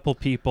 there's a couple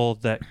people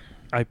that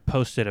I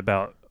posted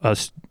about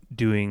us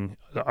doing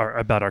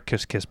about our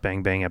Kiss Kiss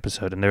Bang Bang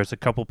episode, and there's a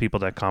couple people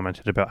that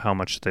commented about how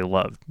much they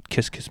loved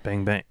Kiss Kiss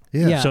Bang Bang.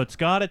 Yeah. So it's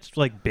got its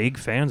like big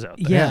fans out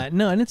there. Yeah,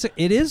 no, and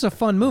it is a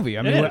fun movie.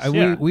 I mean, It is,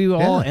 yeah. we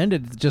all Yeah.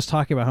 ended just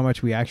talking about how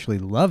much we actually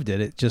loved it.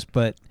 It just,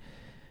 but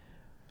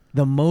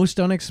the most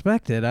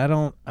unexpected. I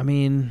don't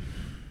know.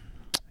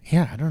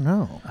 Yeah, I don't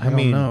know. I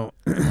don't know.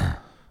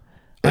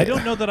 I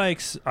don't know that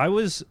I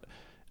was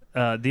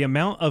the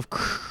amount of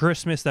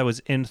Christmas that was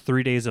in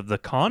 3 Days of the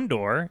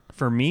Condor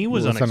for me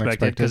was Was unexpected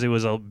because unexpected. it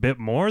was a bit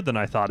more than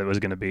I thought it was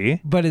going to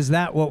be. But is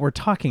that what we're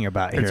talking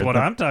about here? It's what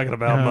I'm talking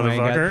about, Oh my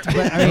motherfucker. God.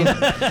 But,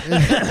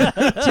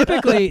 I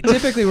mean,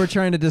 typically we're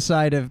trying to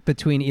decide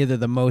between either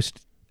the most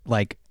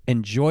like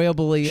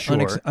enjoyably,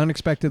 Sure.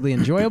 unexpectedly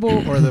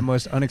enjoyable, or the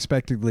most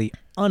unexpectedly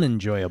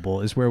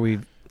unenjoyable is where we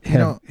have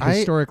know,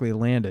 historically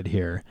landed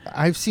here.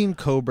 I've seen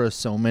Cobra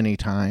so many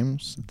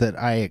times that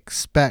I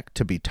expect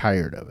to be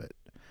tired of it.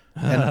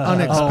 And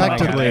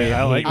unexpectedly,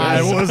 I like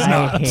I this. was I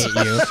not. hate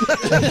you.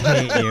 I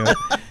hate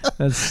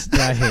you.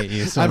 I hate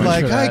you so I'm much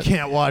like, for I that.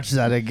 can't watch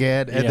that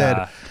again. And Yeah.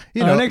 then,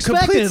 complete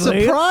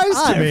Unexpectedly, surprise to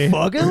I me.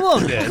 fucking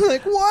loved it. I'm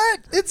like, what?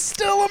 It's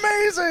still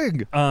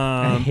amazing.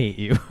 I hate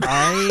you.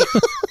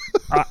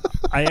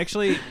 I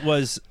actually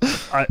was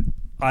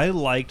I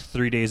liked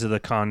 3 Days of the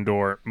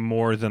Condor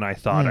more than I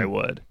thought I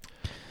would.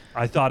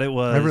 I thought it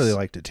was I really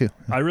liked it too.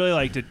 I really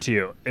liked it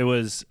too.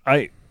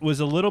 I was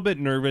a little bit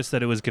nervous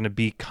that it was going to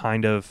be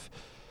kind of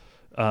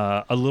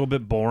a little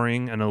bit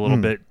boring and a little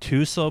bit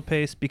too slow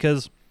paced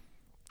because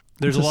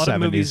there's It's a lot the of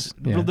movies.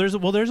 70s, yeah.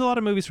 There's a lot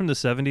of movies from the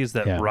 70s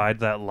that Yeah. ride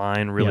that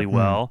line really Yeah.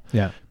 well.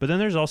 Yeah. But then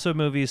there's also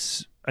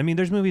movies. I mean,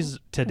 there's movies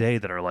today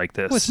that are like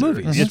this. Well, it's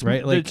movies, It's,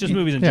 right? Like, it's just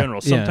movies in yeah. general.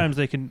 Yeah. Sometimes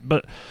they can,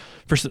 but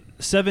for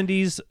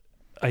 70s,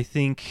 I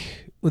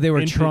think. Well, they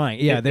were in- trying.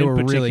 Yeah, in- they in were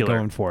really particular.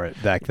 going for it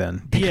back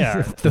then.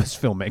 Yeah. Those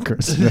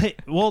filmmakers.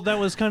 Well, that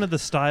was kind of the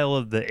style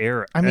of the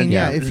era. I mean, And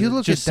yeah, if you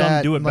look just at some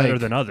that, do it better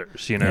like- than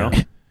others, you know.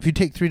 If you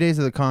take 3 Days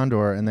of the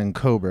Condor and then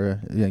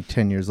Cobra, like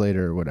 10 years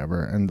later or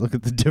whatever, and look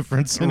at the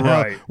difference in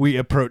Right. how we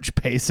approach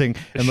pacing,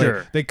 and Sure.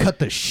 like they cut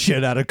the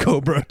shit out of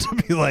Cobra to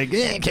be like,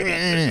 come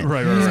on,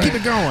 Right, just right. keep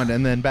it going,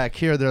 and then back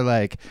here they're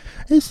like,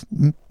 just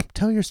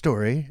tell your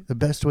story the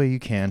best way you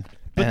can.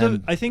 But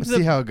and I think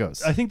see how it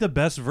goes. I think the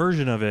best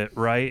version of it,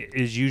 right,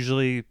 is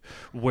usually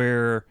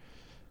where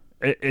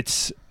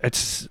it's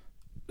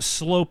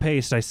slow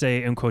paced. I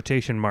say in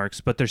quotation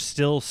marks, but there's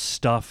still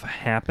stuff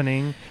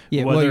happening.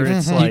 Yeah, well, whether you-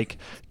 it's like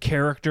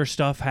character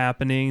stuff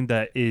happening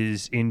that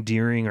is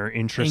endearing or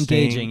interesting,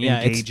 Engaging.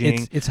 Yeah,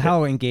 engaging. it's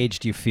how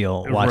engaged you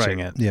feel watching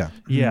Right. it. yeah.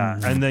 Yeah,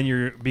 and then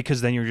you're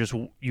just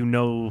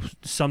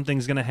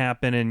something's gonna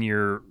happen and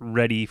you're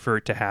ready for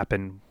it to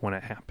happen when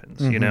it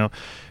happens, you know.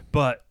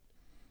 But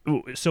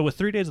so with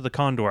 3 Days of the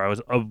Condor, I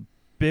was a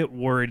bit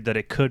worried that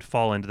it could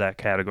fall into that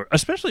category,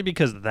 especially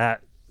because that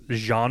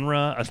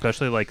genre,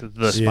 especially like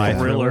the Spy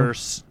thriller,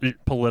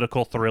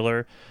 political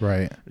thriller,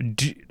 Right.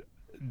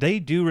 they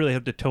do really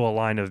have to toe a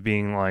line of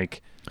being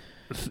like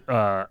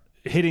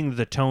hitting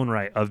the tone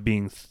right of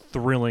being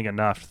thrilling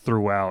enough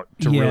throughout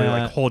to really Yeah.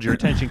 like hold your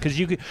attention, because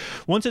you could,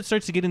 once it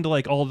starts to get into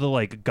like all the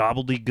like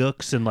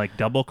gobbledygooks and like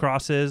double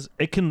crosses,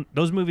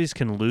 those movies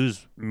can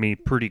lose me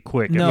pretty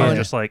quick if No, I'm and-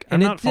 just like and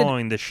I'm it not did-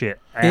 following this shit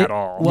at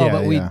all. Well, Yeah,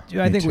 but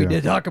yeah, I me think we too.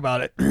 did talk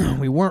about it.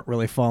 We weren't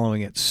really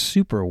following it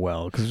super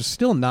well because it's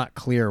still not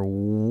clear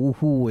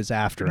who was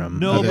after him.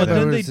 No, other but than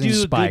then they those do a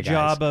spy good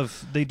guys.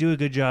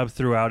 job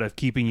throughout of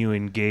keeping you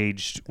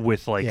engaged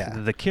with like Yeah.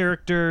 the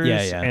characters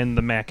Yeah, yeah. and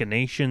the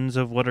machinations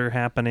of what are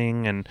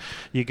happening. And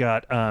you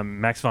got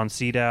Max von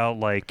Sydow,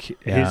 like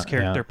Yeah, his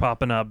character yeah.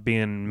 popping up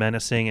being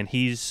menacing, and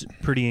he's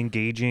pretty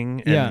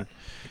engaging. Yeah. And,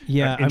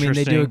 Yeah, I mean, they do a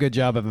interesting. good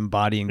job of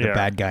embodying the Yeah.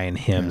 bad guy in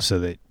him so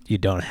that you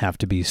don't have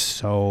to be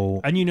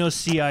so. and you know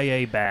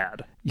CIA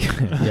bad.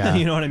 Yeah.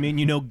 You know what I mean?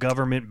 You know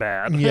government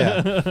bad.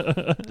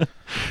 Yeah.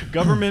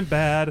 Government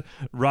bad.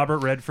 Robert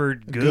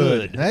Redford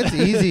good. That's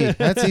easy.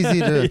 That's easy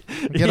to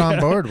get on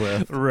board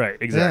with. Right,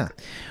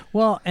 exactly.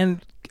 Well,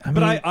 and I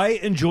But mean, I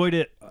enjoyed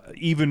it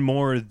even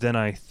more than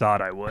I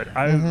thought I would.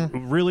 I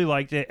really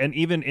liked it. And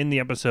even in the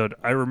episode,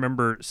 I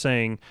remember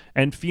saying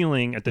and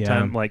feeling at the Yeah.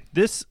 time, like,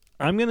 this,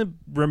 I'm going to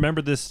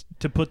remember this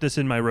to put this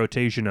in my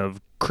rotation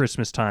of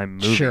Christmas time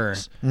movies. sure.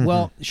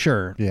 Well,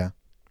 sure. Yeah.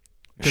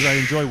 Because I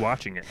enjoy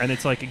watching it. And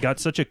it's like, it got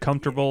such a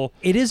comfortable.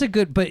 It is a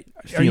good, but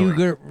are you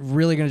Feeling.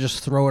 really going to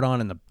just throw it on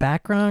in the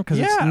background? Because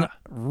it's Yeah. not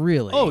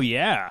really. Oh,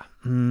 yeah.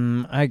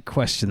 I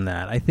question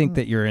that. I think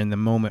that you're in the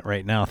moment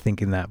right now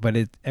thinking that, but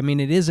it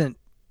isn't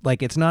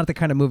like, it's not the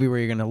kind of movie where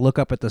you're going to look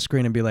up at the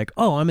screen and be like,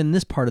 oh, I'm in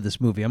this part of this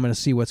movie. I'm going to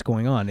see what's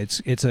going on. It's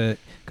because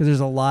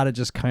there's a lot of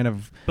just kind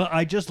of. But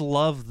I just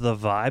love the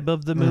vibe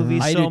of the movie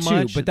I so do too,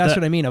 much. but that's that-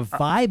 what I mean. A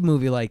vibe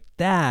movie like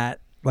that,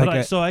 like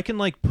But so I can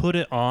like put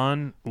it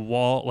on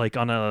like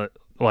on a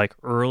like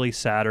early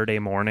Saturday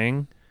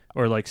morning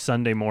or like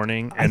Sunday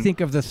morning. I And think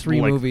of the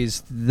three like-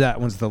 movies, that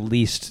one's the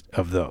least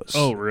of those.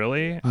 Oh,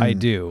 really? I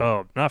do.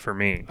 Oh, not for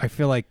me. I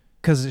feel like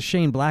because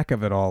Shane Black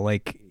of it all,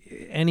 like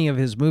any of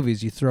his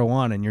movies you throw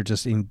on and you're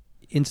just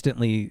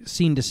instantly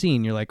scene to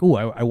scene, you're like, oh,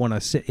 I want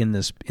to sit in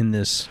this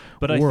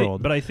But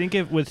world. I think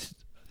it with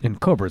in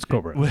Cobra, it's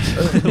Cobra.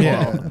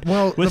 Yeah.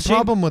 Well, With the Shane-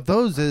 problem with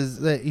those is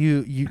that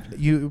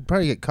you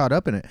probably get caught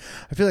up in it.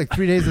 I feel like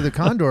 3 Days of the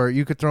Condor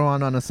you could throw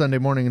on a Sunday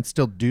morning and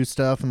still do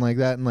stuff and like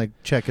that and like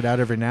check it out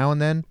every now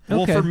and then.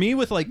 well Okay. for me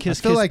with like Kiss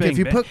I feel Kiss like Bang if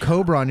you Bang- put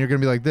Cobra on, you're gonna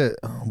be like this.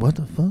 Oh what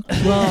the fuck?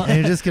 Well, And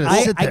you're just gonna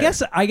sit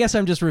there. I guess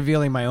I'm just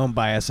revealing my own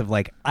bias of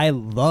like I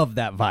love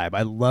that vibe.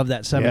 I love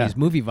that 70s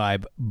movie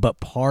vibe, but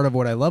part of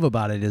what I love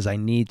about it is I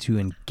need to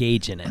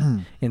engage in it.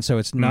 And so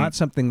it's not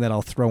something that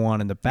I'll throw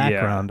on in the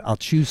background. I'll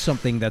choose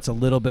something that's a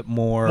little bit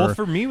more Well,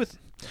 for me with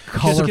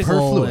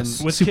colorful and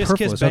With Kiss Kiss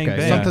superfluous. Bang Okay,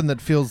 Bang. yeah. Something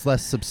that feels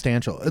less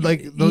substantial.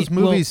 Like those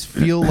well- movies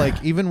feel like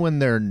even when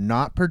they're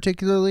not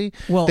particularly,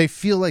 Well- they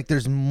feel like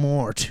there's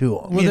more to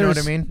them. Well, You know what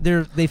I there's-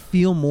 mean? They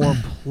feel more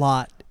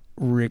plot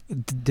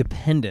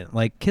dependent.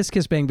 Like Kiss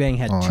Kiss Bang Bang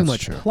had Oh, too that's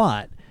much true.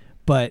 plot,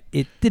 but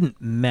it didn't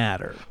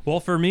matter. Well,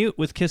 for me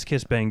with Kiss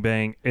Kiss Bang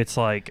Bang, it's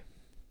like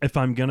if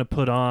I'm gonna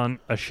put on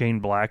a Shane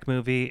Black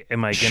movie,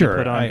 am I gonna Sure,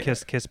 put on I-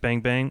 Kiss Kiss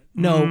Bang Bang?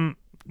 No.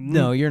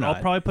 No, you're I'll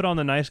not. probably put on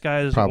The Nice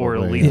Guys or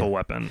Probably, Lethal yeah.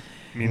 Weapon.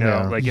 You know,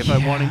 Yeah. like if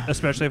I wanted,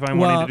 especially if I'm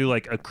Well- wanting to do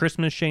like a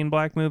Christmas Shane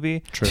Black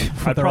movie. True.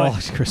 I'd They're all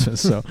probably,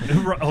 Christmas, so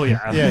oh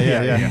yeah,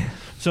 Yeah.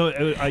 So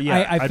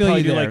yeah, I I'd feel probably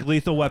you do there. like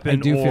Lethal I Weapon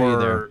do feel you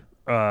there.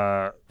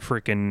 or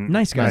freaking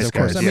Nice Guys, Nice of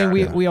course. Guys, I mean,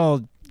 yeah. we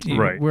all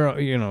Right. We're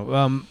you know,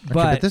 Okay,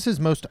 but this is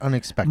most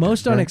unexpected.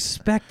 most right?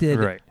 unexpected.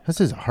 right.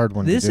 This is a hard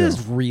one This to do.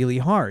 is really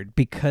hard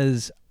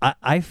because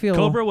I feel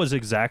Cobra was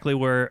exactly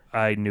where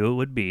I knew it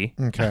would be.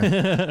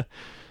 Okay.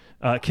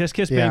 Kiss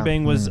Kiss Yeah. Bang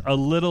Bang was a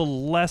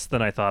little less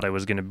than I thought it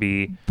was going to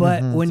be.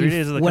 But when 3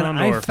 Days of the when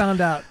Condor, I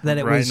found out that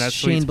it right in was that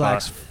sweet Shane spot.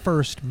 Black's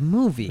first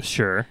movie,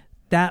 Sure.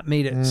 that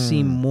made it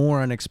seem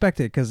more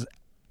unexpected because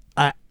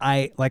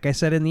I like I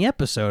said in the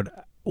episode,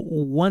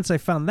 once I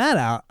found that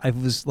out, I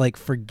was like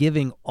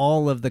forgiving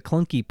all of the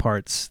clunky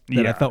parts that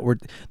I Yeah. felt were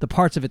the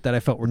parts of it that I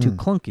felt were too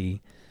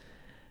clunky.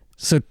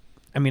 So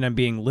I mean, I'm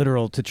being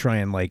literal to try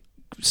and like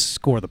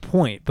score the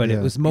point, but it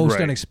Yeah. was most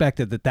Right.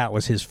 unexpected that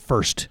was his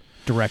first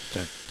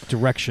direction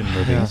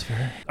movie.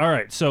 All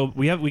right, so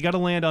we got to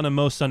land on a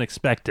most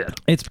unexpected.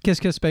 It's Kiss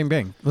Kiss Bang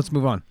Bang. Let's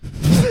move on.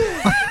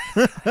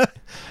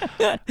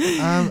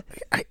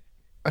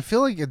 I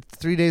feel like it's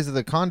 3 Days of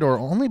the Condor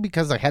only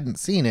because I hadn't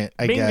seen it.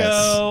 I Bingo! guess.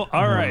 All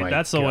right, Oh my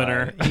that's the God.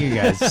 winner. You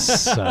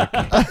guys suck.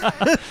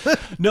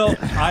 No,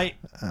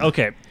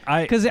 okay.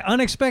 Because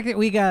unexpected,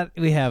 we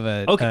have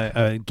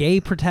a gay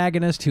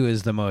protagonist who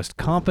is the most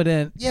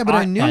competent. Yeah, but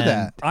I knew and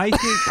that. I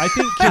think I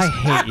Kiss,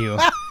 hate you.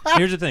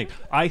 here's the thing.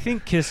 I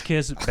think Kiss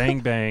Kiss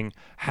Bang Bang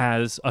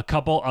has a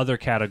couple other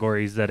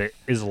categories that it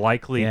is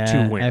likely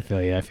to win. I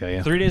feel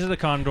you. 3 Days of the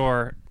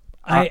Condor.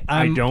 I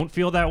I'm- don't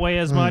feel that way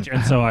as much,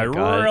 and so I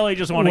God. really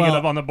just want to get Well,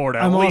 up on the board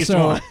at I'm least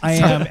also, once. I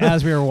am,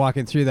 as we were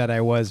walking through that, I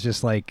was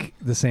just like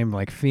the same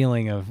like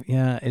feeling of,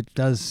 yeah, it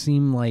does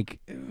seem like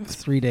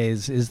 3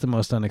 Days is the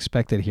most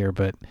unexpected here,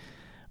 but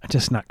I'm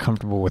just not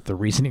comfortable with the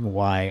reasoning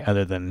why,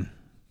 other than,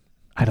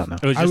 I don't know.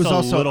 It was I just was a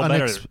also little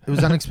better. it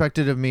was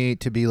unexpected of me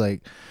to be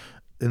like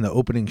in the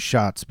opening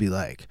shots be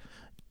like,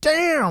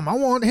 damn, I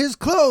want his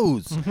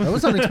clothes. That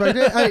was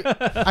unexpected.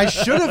 I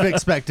should have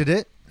expected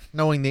it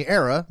knowing the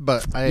era,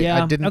 but I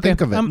didn't okay. think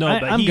of it. No, I'm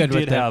but he good with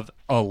did that. have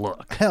a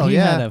look. Hell He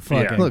yeah. had a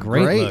fucking Looked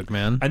great great. look,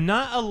 man. And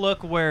not a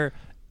look where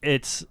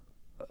it's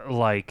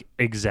like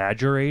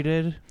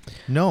exaggerated.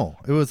 No,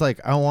 it was like,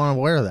 I want to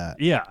wear that.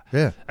 Yeah.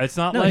 Yeah. It's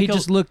not No, like he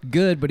just looked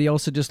good, but he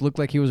also just looked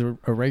like he was a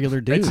regular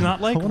dude. it's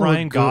not like I wanna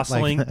Ryan look good like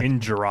Gosling that. in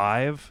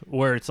Drive,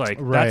 where it's like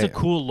Right. that's a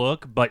cool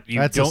look, but you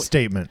That's a don't.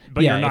 statement.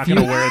 But yeah, you're not if you-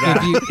 going to wear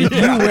that. If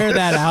you wear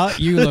that out,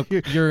 you look.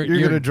 You're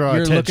gonna draw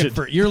attention.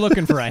 You're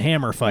looking for a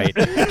hammer fight.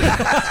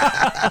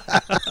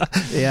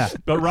 Yeah.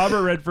 But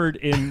Robert Redford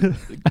in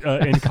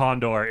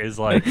Condor is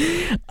like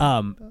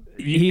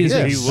He's he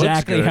looks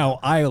exactly good. how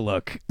I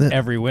look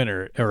every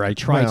winter, or I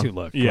try Well, to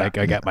look. yeah. Like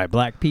I got my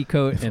black pea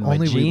coat and my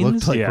Only we jeans.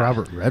 looked like Yeah.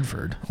 Robert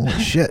Redford. Holy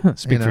shit.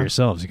 Speak you for know?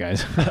 yourselves, you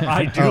guys.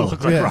 I do Oh,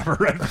 look like yeah. Robert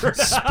Redford.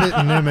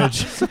 Spitting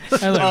image.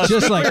 I look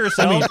just Speak like. for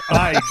yourself. I mean,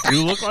 I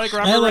do look like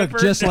Robert I look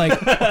Redford. just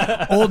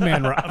like old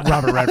man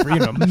Robert Redford. You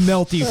know,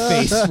 melty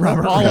face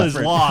Robert all Redford. is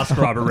lost,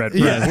 Robert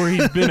Redford, Yeah. where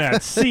he's been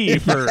at sea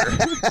for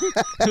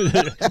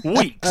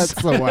weeks, That's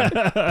the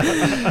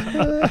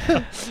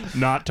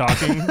one. not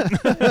talking.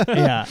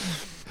 Yeah.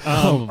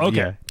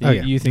 Okay. Yeah.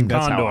 Okay. You think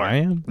that's Condor. how I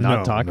am? Not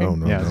No, talking?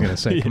 no, yeah, I was no. gonna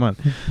say, come on.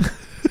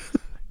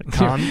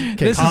 This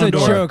This Condor,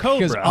 is a joke Cobra.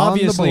 because On the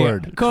obviously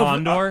board.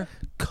 Condor,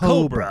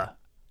 Cobra.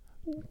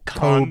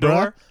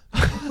 Condor.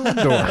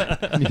 Condor.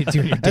 you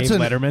doing your That's Dave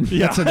an- Letterman.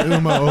 That's an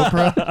Uma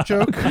Oprah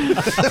joke.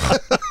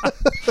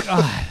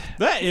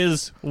 That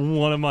is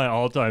one of my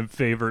all-time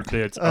favorite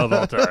bits of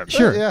all time.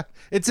 Sure. Yeah.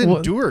 It's Well-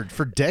 endured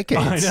for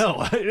decades. I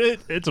know.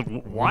 It's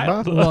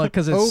wild. Well,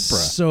 because it's Oprah.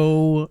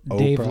 so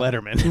Dave Oprah.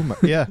 Letterman. Uma.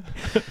 Yeah.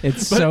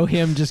 It's so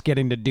him just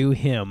getting to do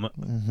him.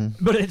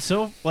 But it's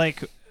so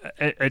like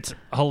it's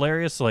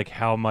hilarious, like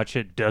how much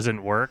it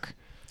doesn't work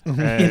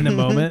In the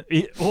moment.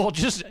 Well,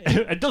 just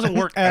it doesn't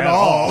work At at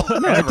all. all.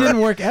 No, it didn't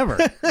work ever.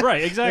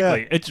 Right?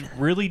 Exactly. It's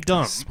really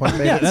dumb.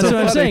 Yeah, that's what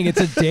I'm saying. It's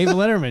a Dave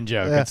Letterman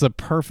joke. Yeah. It's a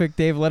perfect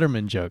Dave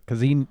Letterman joke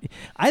because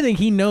I think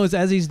he knows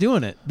as he's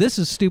doing it. This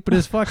is stupid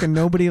as fuck and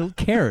nobody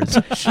cares.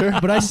 Sure,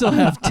 but I still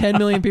have 10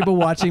 million people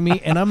watching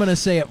me, and I'm gonna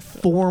say it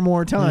 4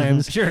 more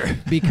times. Sure.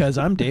 because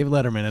I'm Dave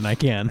Letterman and I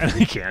can.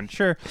 I can.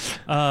 Sure.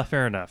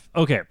 Fair enough.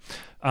 Okay.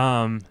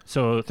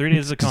 So 3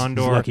 Days of the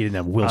Condor. Lucky he didn't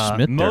have Will Smith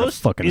there to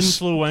Most fucking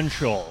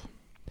influential.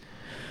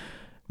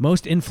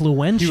 most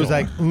influential. He was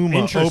like Uma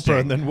Interesting. Oprah,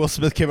 and then Will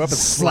Smith came up and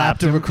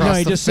slapped him No, across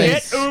he the just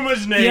said- face. Get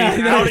Uma's name yeah,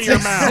 out of that's your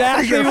mouth.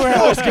 exactly where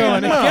I was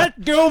going.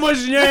 Get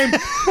Uma's name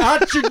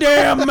out your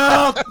damn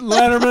mouth,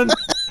 Letterman.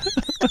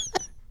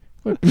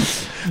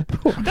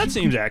 That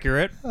seems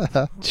accurate.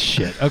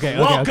 Shit. Okay.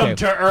 Welcome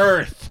to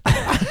Earth.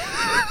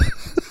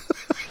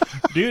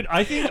 Dude,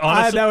 I think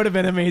honestly, that would have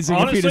been amazing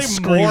if he'd honestly have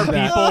screamed more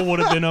that. people would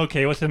have been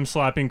okay with him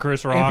slapping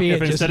Chris Rock he if,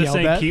 had just instead of yelled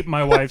saying that. "keep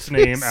my wife's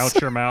name out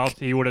your mouth,"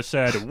 he would have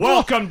said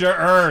 "Welcome to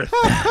Earth."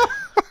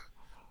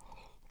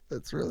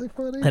 That's really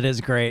funny. That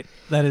is great.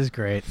 That is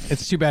great.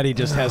 It's too bad he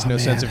just has no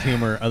sense of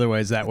humor.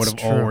 Otherwise, that would have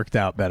all true. worked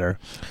out better.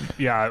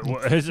 Yeah,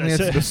 his, He has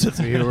no sense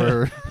of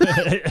humor.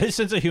 his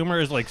sense of humor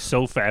is like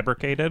so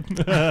fabricated.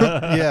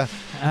 Yeah.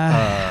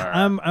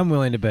 I'm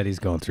willing to bet he's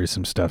going through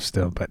some stuff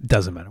still, but it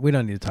doesn't matter. We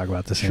don't need to talk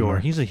about this Sure, anymore.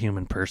 he's a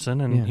human person,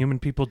 and Yeah. human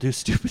people do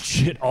stupid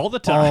shit all the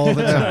time. All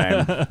the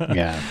time.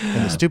 Yeah.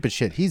 And the stupid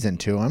shit he's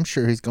into, I'm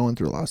sure he's going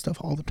through a lot of stuff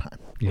all the time.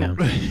 Yeah.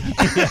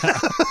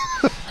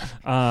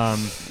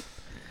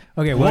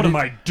 Okay. What am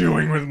I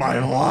doing with my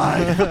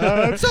life?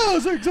 I'm so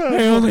successful.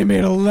 I only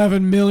made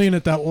 $11 million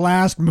at that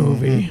last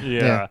movie.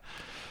 Yeah.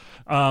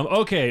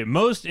 Okay,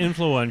 most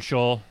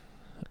influential.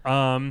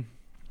 I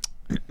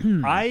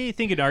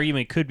think an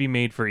argument could be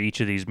made for each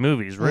of these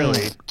movies,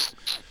 really.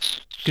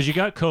 Because you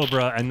got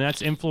Cobra, and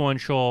that's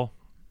influential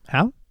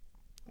How?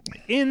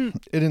 in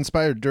It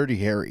inspired Dirty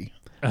Harry.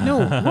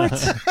 No.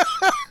 What?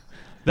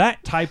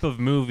 that type of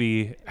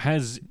movie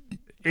has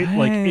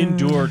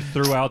endured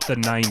throughout the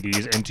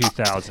 90s and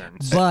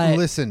 2000s. But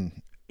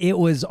Listen, it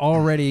was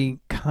already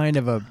kind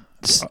of a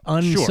we talked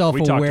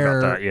unself-aware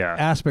about that, yeah.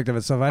 aspect of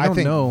itself. I I don't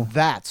think know.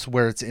 that's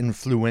where its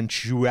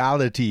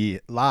influentiality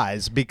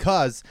lies,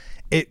 because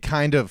it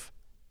kind of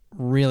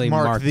Really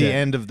marked the it.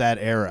 end of that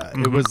era.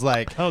 It was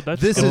like, Oh,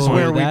 that's this a good is point.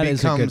 where we That is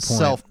a become good point.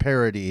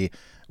 self-parody.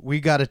 We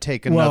got to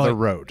take Well, another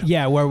road.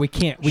 Yeah, where we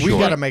can't. We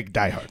got to make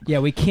Die Hard. Yeah,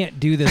 we can't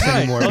do this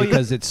anymore Oh, yeah.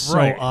 because it's so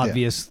Right.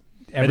 obvious.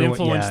 It Everyone,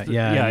 influenced,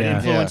 yeah. it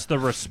influenced the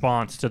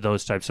response to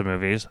those types of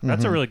movies.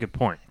 That's a really good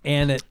point.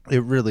 And it.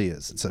 It really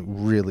is. It's a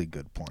really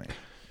good point.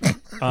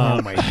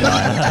 Oh my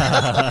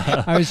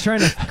god! I was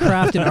trying to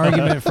craft an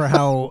argument for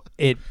how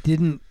it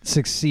didn't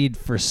succeed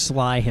for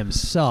Sly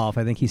himself.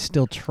 I think he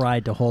still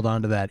tried to hold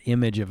on to that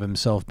image of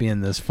himself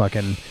being this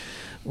fucking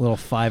little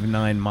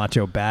 5'9"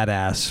 macho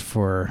badass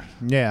for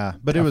Yeah,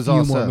 but a it was few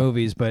also more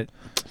movies. But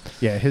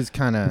yeah, his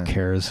kind who of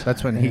cares?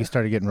 That's when he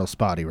started getting real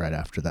spotty right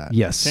after that.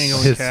 Yes. Tango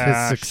and his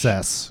Cash.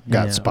 success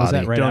got Yeah. spotty. Was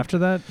that right Don't- after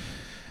that?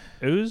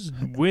 It was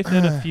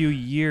within a few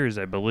years,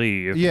 I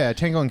believe. Yeah,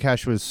 Tango and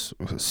Cash was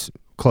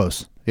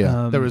close.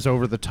 Yeah, there was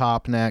Over the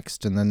Top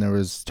next, and then there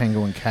was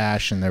Tango and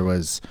Cash, and there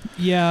was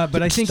Yeah,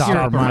 but I think Stop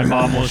you're. or My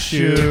mom will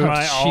Shoot. shoot.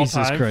 My Jesus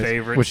all-time Christ.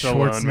 favorite with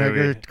Stallone Schwarzenegger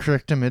movie.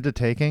 tricked him into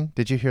taking.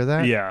 Did you hear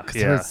that? Yeah, 'Cause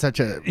yeah. There was such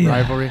a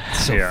rivalry.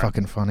 It's so Yeah.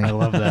 fucking funny. I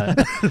love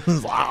that.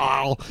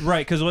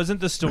 Right, because wasn't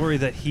the story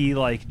that he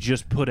like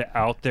just put it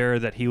out there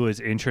that he was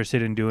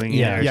interested in doing it?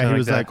 Yeah. or Yeah, he something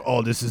was that? like,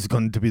 "Oh, this is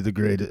going to be the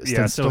greatest."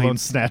 Yeah, and so he- Stallone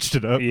snatched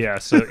it up. Yeah,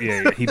 so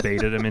yeah, he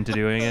baited him into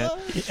doing it.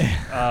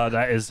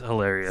 That is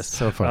hilarious.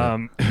 So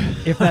funny.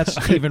 If that's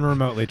even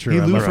remotely true, He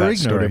I Lou love that Ferrigno'd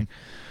story. him.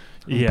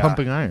 Yeah.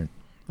 Pumping Iron.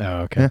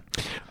 Oh, okay.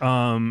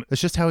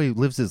 It's just how he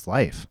lives his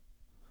life.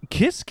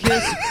 Kiss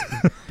Kiss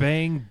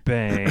Bang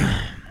Bang.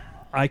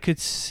 I could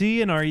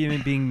see an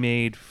argument being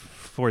made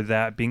for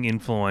that being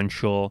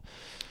influential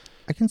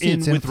I can see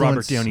it's with Robert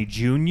influence- Downey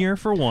Jr.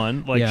 for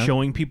one, like Yeah.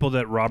 showing people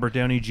that Robert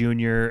Downey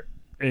Jr.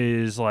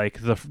 is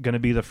like going to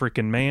be the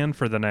freaking man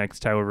for the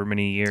next however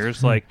many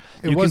years. Like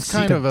It you was can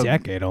kind see, of a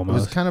decade It was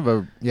almost. kind of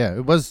a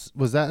It was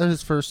that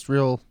his first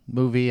real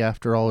movie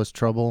after all his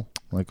trouble?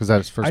 Like, was that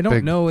his first? I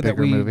don't know that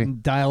bigger we movie.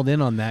 dialed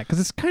in on that because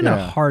it's kind of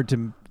Yeah. hard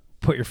to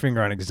put your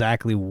finger on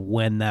exactly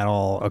when that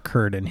all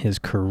occurred in his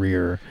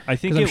career. I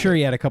think 'Cause I'm it- sure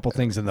he had a couple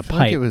things in the feel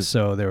like pipe. it was-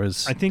 so there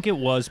was. I think it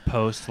was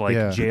post like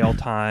Yeah. jail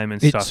time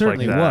and It stuff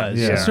certainly like that. was.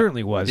 Yeah. It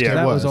certainly was. 'Cause Yeah, it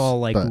that was was,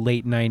 all like but-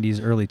 late '90s,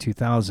 early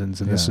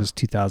 2000s, and this Yeah. was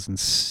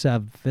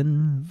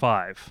 2007.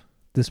 5.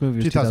 This movie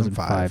was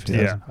 2005,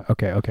 2005.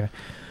 Okay.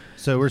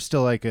 So we're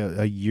still like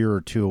a year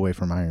or two away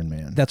from Iron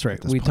Man. That's right.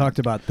 at this We point. talked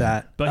about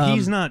that. But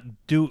he's not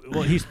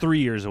he's 3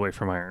 years away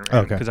from Iron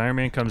Man Okay. because Iron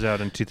Man comes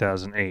out in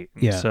 2008.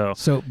 Yeah.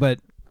 So but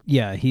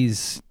yeah,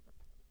 he's.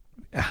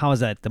 How is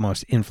that the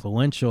most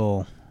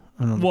influential?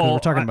 I don't know, 'cause Well, we're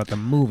talking I- about the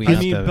movie, I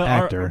not mean, the but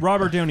actor.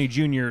 Robert Downey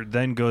Jr.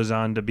 then goes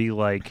on to be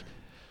like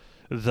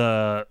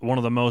one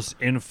of the most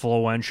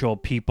influential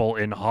people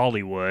in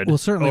Hollywood. Well,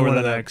 certainly over one the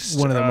of the next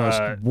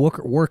most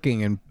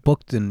working and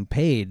booked and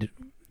paid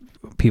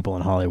people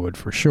in Hollywood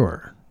for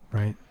sure,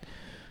 right?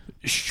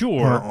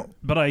 Sure,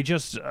 but I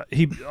just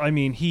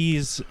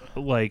he's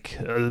like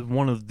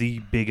one of the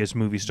biggest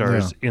movie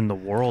stars in the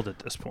world at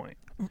this point.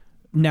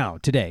 Now,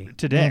 today.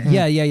 Today,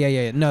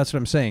 Yeah. No, that's what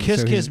I'm saying. Kiss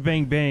So Kiss he's-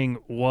 Bang Bang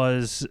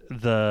was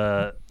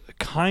the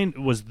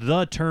was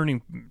the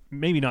turning,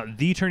 maybe not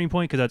the turning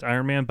point because that's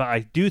Iron Man, but I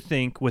do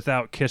think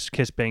without Kiss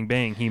Kiss Bang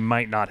Bang, he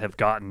might not have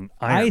gotten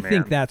Iron Man. I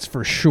think that's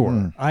for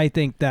sure. I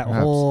think that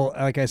whole,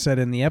 like I said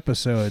in the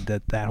episode,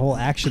 that whole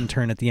action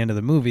turn at the end of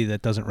the movie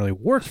that doesn't really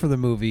work for the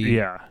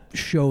movie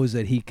shows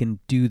that he can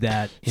do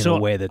that in a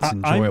way that's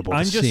enjoyable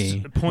I'm to just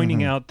see.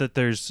 pointing out that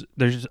there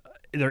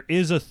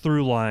is a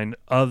through line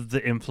of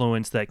the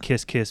influence that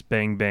Kiss Kiss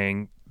Bang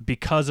Bang,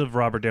 because of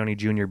Robert Downey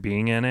Jr.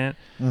 being in it,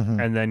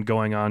 and then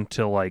going on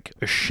to like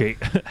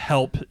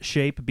help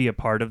be a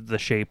part of the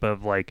shape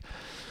of like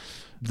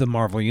the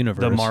Marvel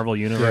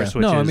universe.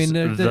 Which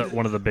is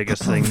one of the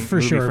biggest movie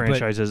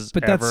franchises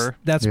but ever.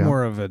 That's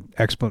more of an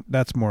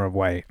that's more of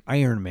why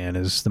Iron Man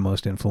is the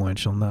most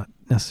influential, not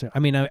necessarily. I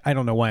mean, I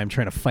don't know why I'm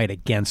trying to fight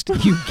against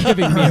you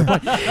giving me a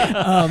point.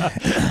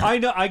 I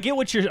know. I get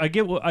what you're. I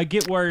get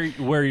where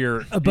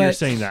you're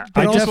saying that.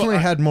 I definitely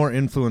had more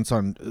influence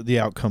on the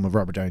outcome of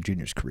Robert Downey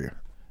Jr.'s career.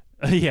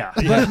 Yeah.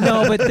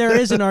 But there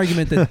is an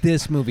argument that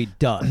this movie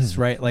does,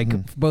 right?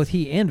 Like both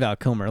he and Val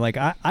Kilmer. Like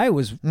I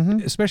was,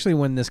 especially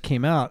when this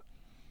came out.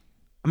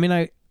 I mean,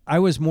 I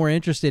was more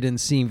interested in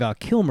seeing Val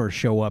Kilmer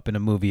show up in a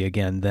movie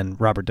again than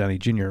Robert Downey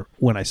Jr.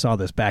 when I saw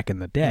this back in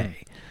the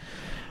day.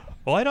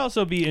 Well, I'd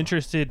also be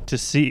interested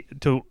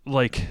to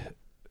like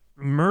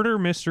murder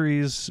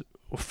mysteries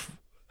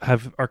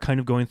are kind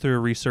of going through a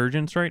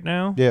resurgence right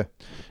now. Yeah.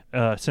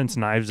 Since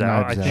Knives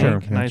Out, I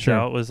think Knives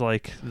Out was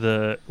like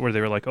where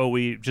they were like, oh,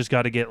 we just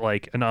got to get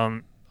like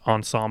an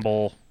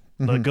ensemble,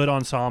 a good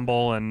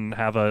ensemble, and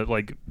have a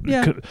like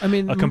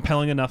a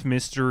compelling enough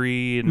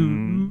mystery.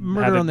 And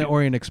Murder on the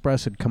Orient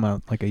Express had come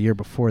out like a year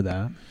before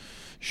that.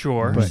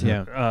 Sure,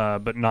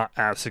 but but not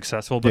as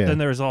successful. But then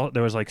there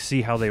was like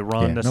See How They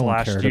Run this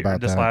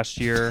last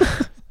year.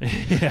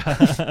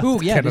 Yeah. Ooh,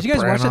 yeah. Did you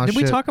guys watch that? Did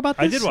we talk about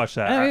this? I did watch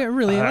that. I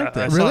really liked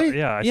it. I saw it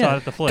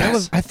at the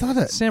Flicks. I thought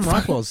that Sam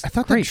Rockwell's I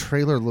thought great. the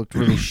trailer looked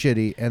really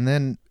shitty, and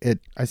then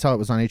I saw it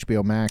was on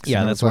HBO Max. Yeah,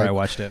 and that's I was where like, I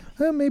watched it.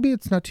 Maybe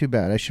it's not too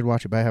bad. I should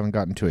watch it, but I haven't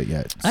gotten to it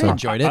yet. I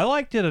enjoyed it. I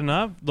liked it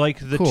enough. Like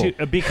the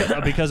two,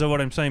 because of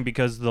what I'm saying,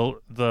 because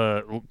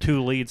the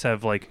two leads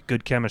have like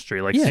good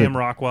chemistry, like Sam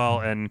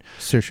Rockwell and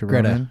Saoirse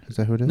Ronan. Is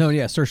that who it is? No,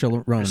 yeah,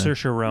 Saoirse Ronan.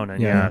 Saoirse Ronan.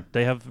 Yeah,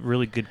 they have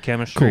really good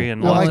chemistry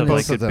and Well, lots I of like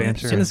like both good of them.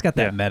 banter. And it's got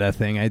that meta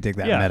thing. I dig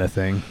that meta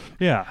thing.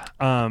 Yeah.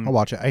 I'll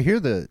watch it. I hear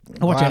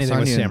I'll watch Glass anything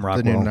with Onion, Sam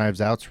Rockwell. The new Knives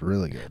Out's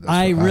really good.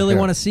 I really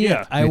want to see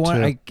it. I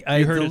want.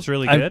 You heard it's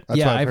really good?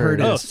 Yeah, I've heard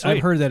it.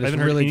 I've heard that it's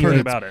really good.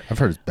 About it. I've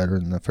heard it's better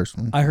than the first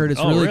one. I heard it's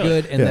really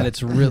good, and that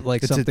it's real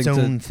like It's something its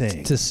own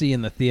thing. to see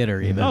in the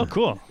theater. Even Oh,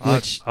 cool.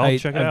 Which I'll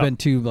check it out. I've been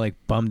too like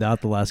bummed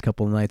out the last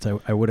couple of nights.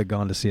 I would have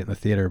gone to see it in the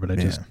theater, but I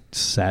just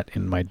sat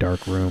in my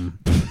dark room.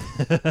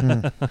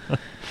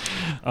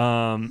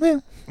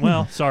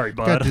 Well, sorry,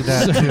 bud. Gotta do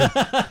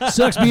that too.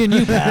 Sucks being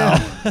you,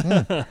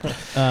 pal.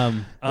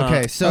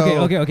 Okay, so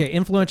okay.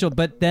 Influential,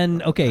 but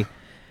then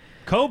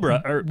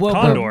Cobra or Well,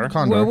 Condor.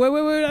 Condor.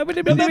 Wait.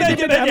 I'm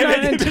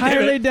not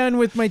entirely done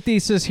with my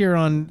thesis here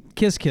on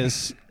Kiss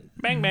Kiss.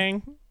 Bang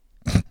bang.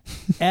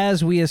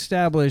 As we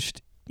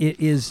established, it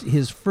is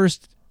his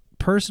first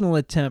personal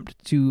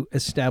attempt to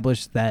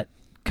establish that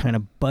kind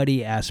of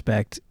buddy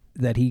aspect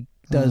that he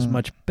does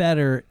much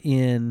better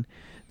in,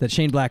 that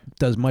Shane Black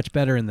does much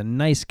better in The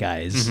Nice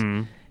Guys.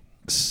 Mm-hmm.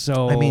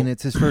 So I mean,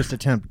 it's his first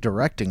attempt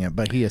directing it,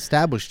 but he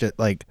established it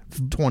like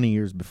 20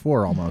 years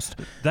before almost.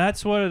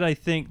 That's what I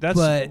think. That's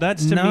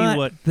to not me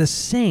what the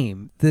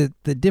same. The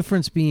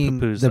difference being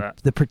Poo-poo's that.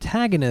 the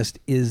protagonist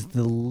is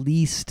the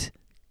least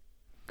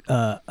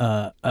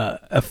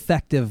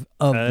effective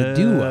of the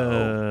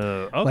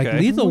duo. Okay. Like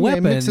Lethal Yeah,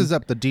 Weapon it mixes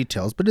up the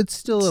details, but it's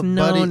still a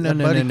No.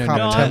 buddy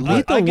cop type.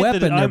 Lethal I get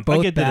Weapon, I they're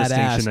both get the distinction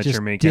badass, that just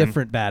you're making.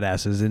 different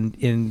badasses.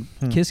 In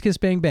Kiss Kiss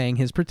Bang Bang,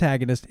 his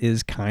protagonist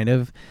is kind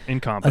of a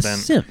Incompetent.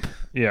 simp,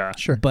 Yeah.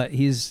 Sure. but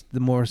he's the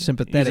more He's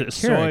sympathetic a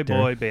soy character.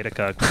 boy, beta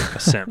cuck, a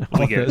simp.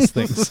 All We get those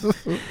it.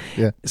 things.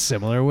 Yeah.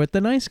 Similar with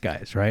The Nice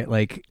Guys, right?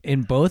 Like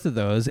in both of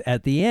those,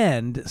 at the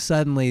end,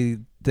 suddenly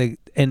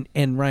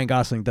and Ryan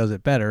Gosling does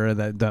it better.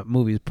 The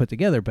movie's put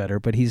together better,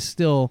 but he's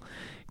still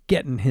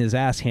getting his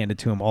ass handed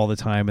to him all the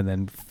time, and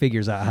then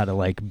figures out how to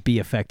like be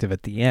effective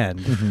at the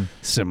end,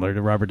 similar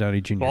to Robert Downey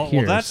Jr. Well,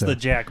 here. that's so. the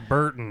Jack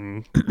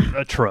Burton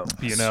trope,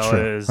 you know,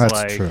 true. is That's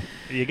like true.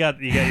 you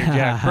got your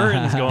Jack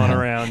Burtons going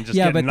around just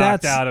Yeah, getting but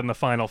knocked that's- out in the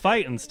final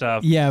fight and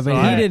stuff. Yeah, but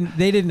So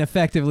they didn't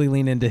effectively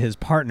lean into his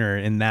partner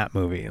in that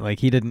movie. Like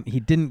he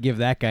didn't give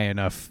that guy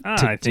enough to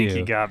I think do.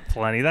 he got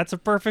plenty. That's a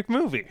perfect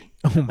movie.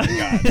 Oh my god.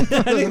 I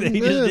think that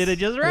he just did it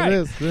just right.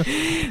 It is,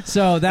 yeah.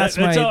 So that's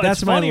my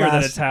it's my funnier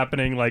that it's last.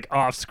 happening like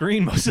off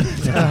screen most of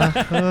the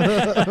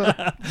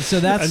time. So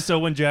that's And so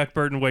when Jack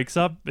Burton wakes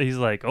up, he's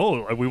like,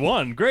 "Oh, we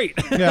won! Great!"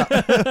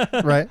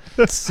 Yeah. Right.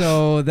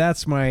 so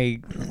that's my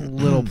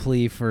little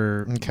plea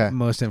for Okay.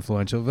 most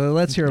influential. But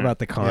let's hear about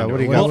the Condor. what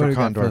do you got for do we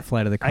Condor? for the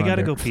Flight of the I Condor?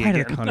 gotta go pee Flight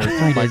of again. the Condor.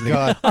 Oh my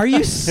God. Are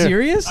you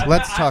serious?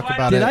 Let's talk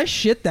about Did it. I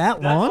shit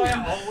that long?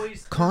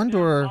 always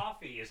Condor-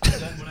 coffee. Is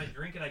when I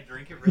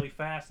drink it really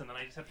fast, and then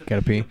I just have to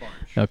Gotta pee.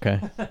 Okay.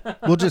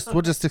 We'll just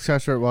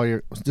discuss it while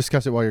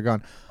you're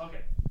gone. Okay.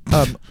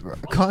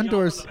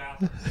 Condors.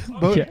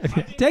 Yeah.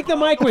 Take the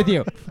mic with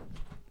you.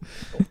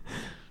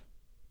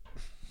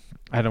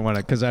 I don't want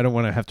to, because I don't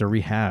want to have to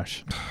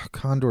rehash.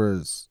 Condor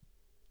is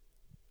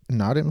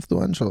not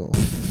influential.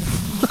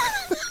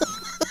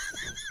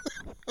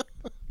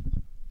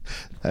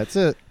 That's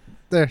it.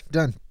 There,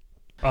 done.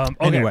 Okay.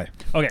 Anyway.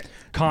 Okay.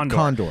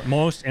 Condor.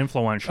 Most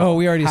influential. Oh,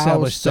 we already How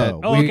established so?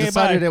 that. Oh, We okay,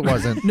 decided bye. it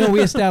wasn't. No,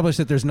 we established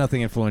that there's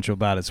nothing influential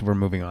about it, so we're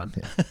moving on.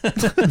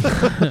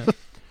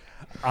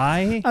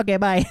 Okay,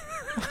 bye.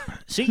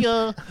 See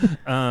ya.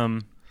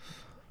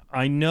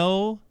 I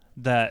know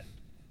that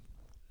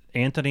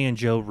Anthony and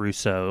Joe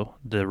Russo,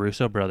 the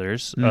Russo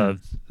brothers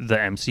of the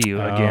MCU,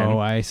 again, Oh,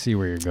 I see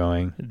where you're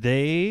going.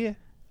 they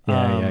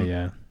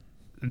Yeah.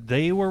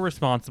 they were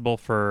responsible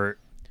for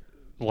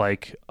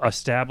like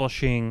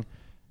establishing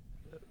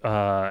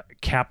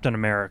Captain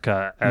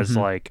America as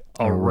like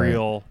a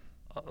real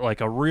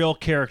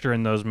character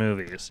in those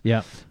movies.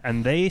 Yeah.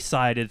 And they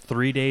cited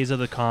 3 Days of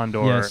the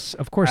Condor Yes,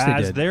 of course they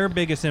as did. their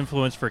biggest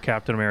influence for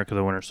Captain America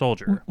the Winter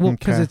Soldier. Well,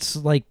 because Okay. it's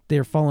like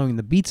they're following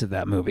the beats of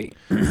that movie.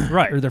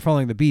 Right. Or they're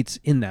following the beats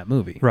in that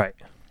movie. Right.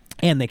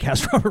 And they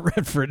cast Robert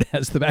Redford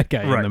as the bad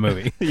guy in Right. the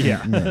movie.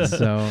 Yeah.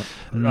 So,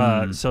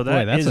 So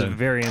that boy, is that's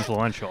very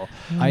influential.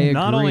 I agree.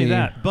 Not only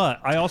that, but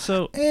I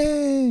also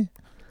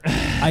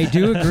I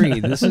do agree.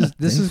 This is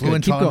good.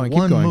 Influence Keep on going.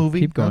 one Keep going. movie.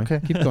 Keep going. Okay.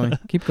 Keep going.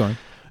 Keep going.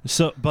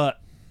 but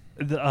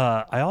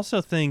I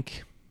also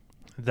think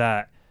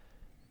that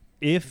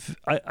if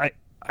I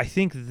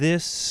think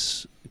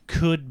this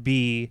could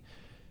be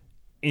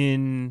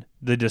in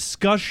the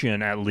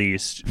discussion at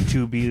least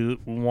to be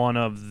one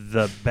of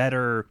the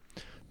better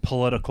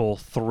political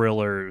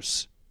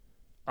thrillers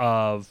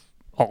of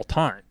all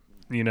time.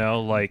 You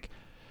know, like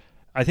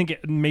I think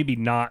it maybe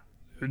not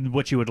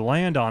what you would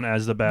land on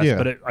as the best, Yeah.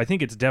 but I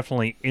think it's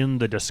definitely in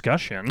the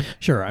discussion.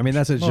 Sure. I mean,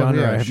 that's a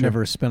genre yeah, I have sure.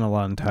 never spent a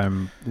lot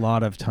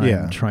of time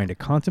Yeah. trying to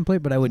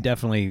contemplate, but I would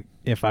definitely,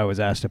 if I was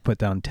asked to put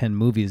down 10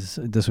 movies,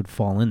 this would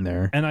fall in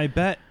there. And I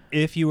bet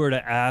if you were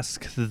to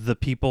ask the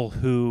people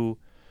who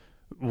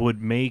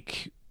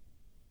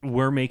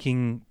were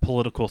making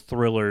political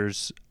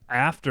thrillers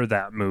after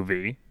that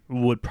movie,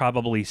 would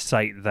probably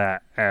cite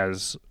that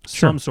as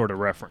some sort of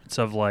reference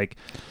of like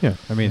Yeah.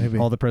 I mean, Maybe.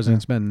 All the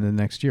President's Men in the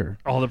next year.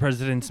 All the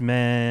President's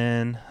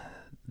Men,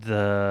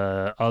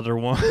 the other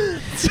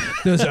ones.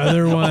 Those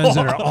other ones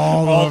that are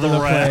all over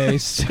the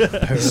rest.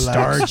 place.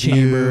 Star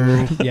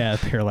Chamber. Yeah,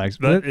 Parallax.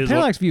 That The is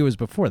Parallax View was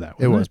before that.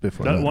 It wasn't was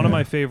before That- that. one of yeah.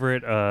 my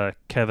favorite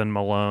Kevin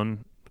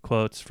Malone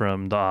quotes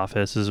from The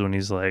Office is when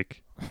he's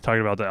like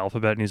talking about the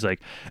alphabet and he's like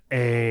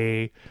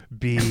A,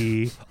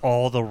 B,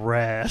 all the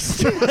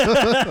rest.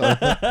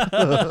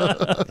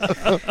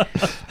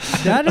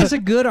 That is a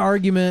good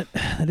argument.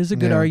 That is a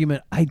good Yeah.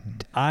 argument.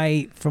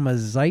 I, from a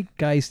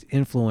zeitgeist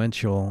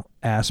influential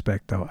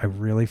aspect, though, I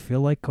really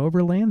feel like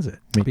Cobra lands it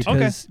Me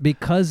too.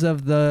 because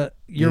of the.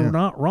 You're Yeah.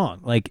 not wrong.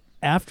 Like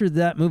after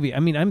that movie, I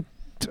mean, I'm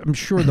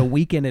sure the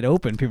weekend it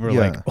opened, people were Yeah.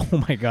 like,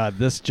 "Oh my god,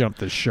 this jumped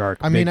the shark."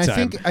 I mean, big I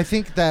time."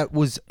 think that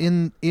was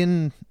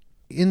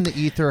in the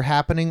ether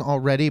happening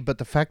already, but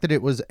the fact that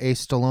it was a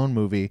Stallone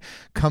movie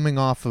coming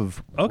off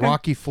of Okay.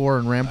 Rocky IV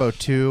and Rambo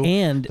 2,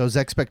 And- those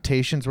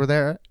expectations were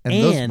there, and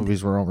those and-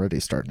 movies were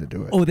already starting to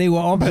do it. Oh, they were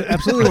all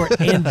absolutely were.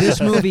 And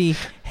this movie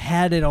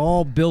had it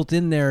all built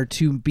in there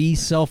to be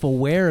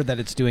self-aware that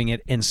it's doing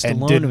it, and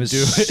Stallone didn't was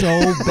do it.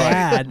 so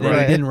bad that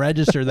right. he didn't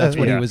register that's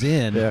what Yeah. he was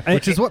in.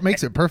 Which is what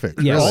makes it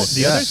perfect. Yes. really. Well,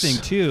 the other Yes. thing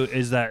too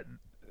is that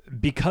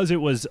because it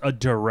was a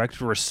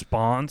direct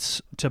response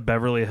to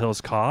Beverly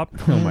Hills Cop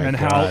my and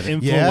how God.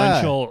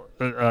 influential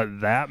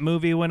that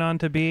movie went on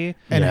to be.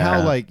 And Yeah.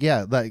 how like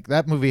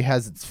that movie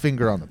has its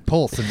finger on the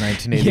pulse in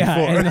 1984.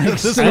 Yeah, and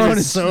like This Stallone is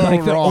is so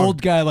like the wrong.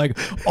 old guy, like,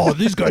 oh,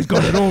 these guys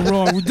got it all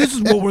wrong. This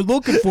is what we're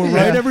looking for,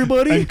 right,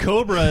 everybody? And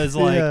Cobra is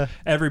like Yeah.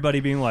 everybody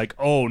being like,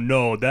 "Oh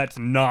no, that's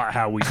not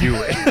how we do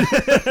it.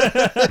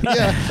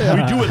 yeah.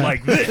 We do it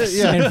like this."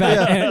 Yeah. In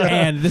fact,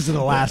 and this is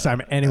the last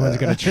time anyone's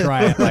going to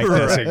try it like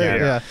this again.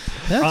 Yeah.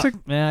 That's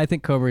I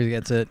think Cobra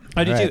gets it.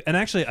 I do Right. too. And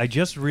actually, I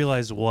just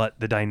realized what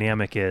the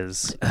dynamic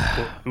is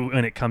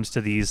when it comes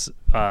to these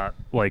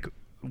like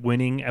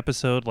winning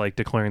episode, like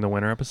declaring the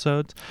winner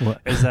episodes.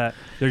 What? Is that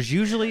there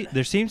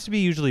seems to be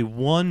usually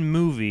one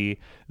movie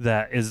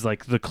that is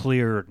like the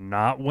clear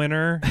not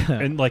winner,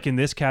 and like in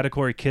this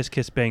category, Kiss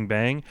Kiss Bang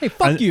Bang. Hey,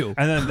 fuck And- you.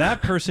 And then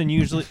that person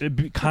usually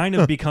kind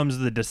of becomes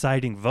the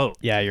deciding vote.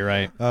 Yeah, you're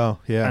right. Oh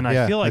yeah. And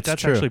yeah, I feel like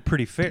that's true. actually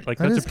pretty fair. Like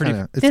That that's is a pretty,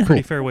 kinda- it's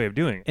pretty cool. fair way of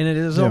doing it. And it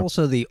is Yeah.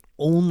 also the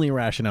only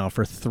rationale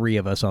for three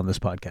of us on this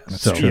podcast.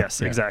 So,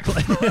 Yes, yeah.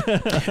 exactly.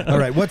 All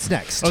right, what's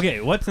next?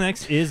 Okay, what's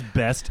next is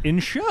best in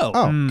show.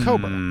 Oh,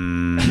 Cobra.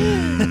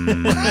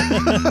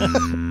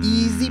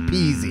 Easy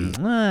peasy.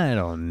 I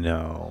don't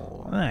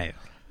know.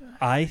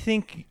 I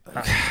think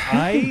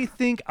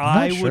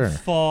I sure. would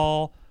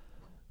fall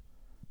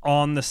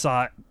on the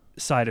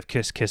side of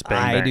Kiss Kiss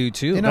Bang Bang. I do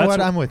too. You know That's what?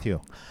 what- I'm with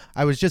you.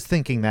 I was just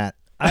thinking that.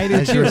 I do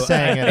as you too. were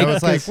saying it. I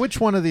was like, 'cause- which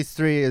one of these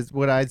three is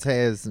what I'd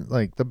say is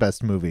like the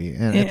best movie?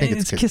 And I think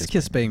it's Kiss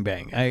Kiss Bang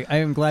Bang. I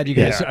am glad you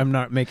guys. Yeah. I'm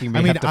not making me.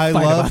 I mean, have to I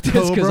fight love about this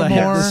because Cobra I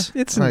have more. this.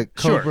 It's like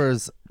Sure.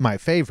 Cobra's my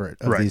favorite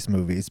of Right. these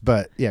movies,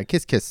 but yeah,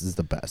 Kiss Kiss is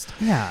the best.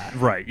 yeah.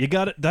 Right. You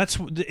got to That's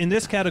in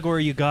this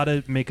category. You got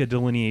to make a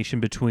delineation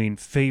between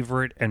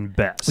favorite and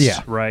best. Yeah.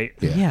 Right.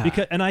 Yeah.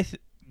 Because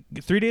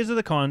 3 Days of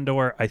the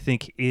Condor, I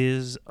think,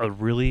 is a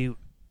really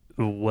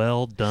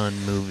well done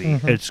movie.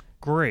 Mm-hmm. It's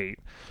great,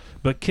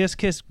 but Kiss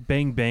Kiss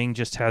Bang Bang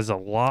just has a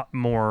lot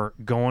more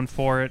going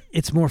for it.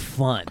 It's more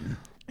fun.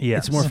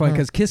 Yes. It's more fun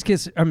because Kiss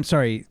Kiss. I'm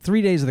sorry,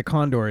 3 Days of the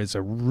Condor is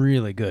a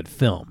really good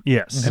film.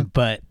 Yes.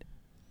 But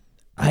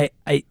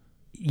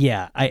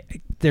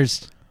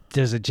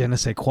there's a je ne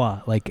sais quoi.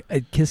 Like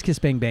Kiss Kiss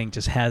Bang Bang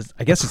just has.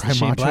 I guess it's the Cry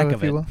Shane Macho, Black if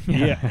of it. you will.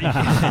 Yeah.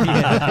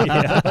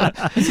 yeah.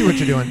 I see what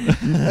you're doing.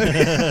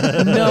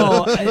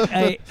 No,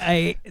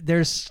 I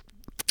there's.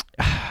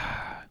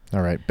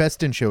 All right,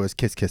 best in show is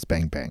Kiss Kiss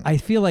Bang Bang. I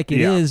feel like it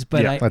Yeah. is,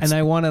 but Yeah.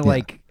 I want to yeah.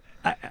 like.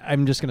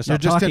 I'm just gonna stop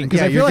just talking gonna- because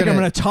yeah, I feel you're like I'm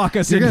gonna- gonna talk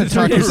us You're into going to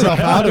talk 3 Days of the yourself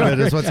out of it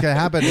Condor. is what's going to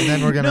happen, and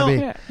then we're going to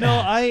be.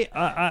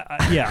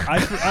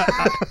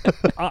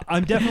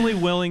 I'm definitely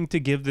willing to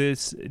give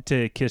this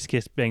to Kiss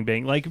Kiss Bang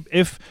Bang. Like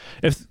if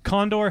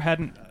Condor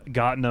hadn't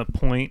gotten a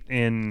point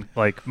in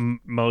like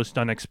most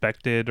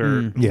unexpected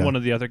or Yeah. one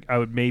of the other, I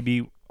would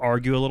maybe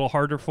argue a little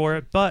harder for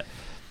it. But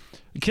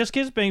Kiss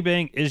Kiss Bang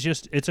Bang is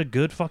just, it's a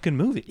good fucking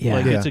movie. Yeah.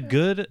 Like Yeah. it's a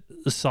good,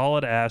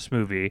 solid ass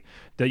movie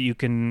that you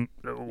can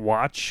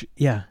watch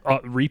Yeah,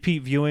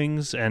 repeat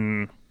viewings,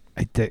 and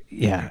I feel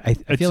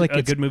it's like a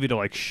it's good movie to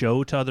like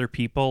show to other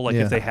people, like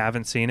Yeah. if they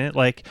haven't seen it.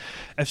 Like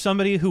if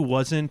somebody who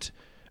wasn't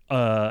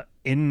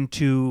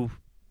into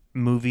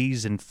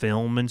movies and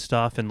film and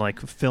stuff and like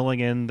filling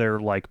in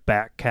their like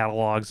back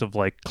catalogs of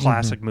like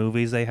classic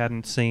movies they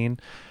hadn't seen,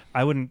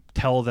 I wouldn't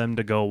tell them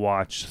to go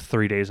watch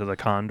 3 Days of the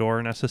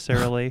Condor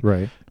necessarily.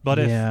 Right. But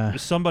if Yeah.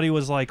 somebody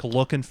was like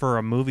looking for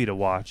a movie to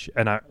watch,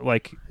 and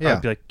Yeah.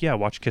 I'd be like, yeah,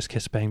 watch Kiss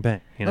Kiss Bang Bang.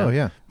 You know, Oh,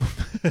 yeah.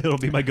 it'll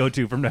be my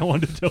go-to from now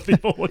on to tell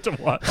people what to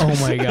watch. oh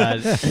my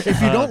god. If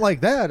you don't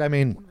like that, I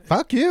mean,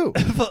 fuck you.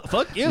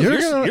 Fuck you. You're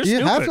You're gonna, you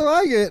stupid. have to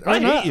like it. or I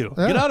not. hate you.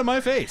 Yeah. Get out of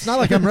my face. It's not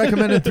like I'm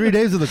recommending 3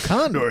 Days of the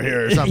Condor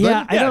here or something.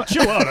 Yeah, I yeah, don't.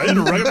 chill out. I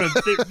didn't recommend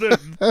 3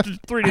 I Days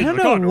don't of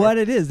the know Condor. what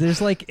it is.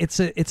 There's like it's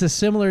a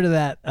similar to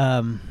that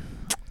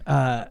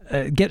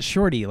Get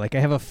Shorty. Like I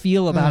have a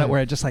feel about it where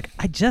I just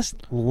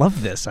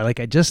love this. I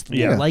just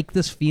Yeah. like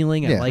this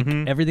feeling. I Yeah. like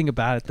everything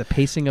about it. The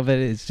pacing of it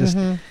is just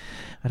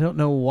I don't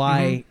know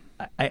why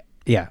I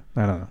don't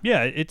know.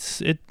 Yeah,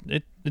 it's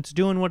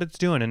doing what it's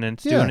doing, and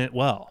it's Yeah. doing it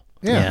well.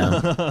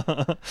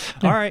 Yeah.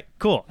 All right,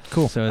 cool.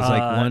 Cool. So it's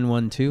like 1,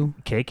 1, 2.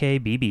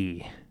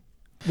 KKBB.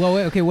 Well,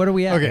 wait, okay. What are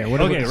we at? Okay, here? What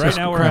are we- Okay, right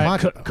now we're at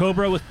Macho.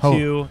 Cobra with Oh.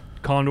 2,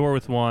 Condor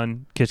with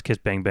 1, Kiss Kiss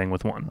Bang Bang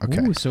with 1. Okay.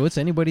 Ooh, so it's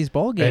anybody's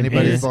ball game.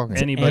 Anybody's It's ball game.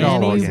 anybody's It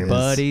always is.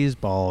 Anybody's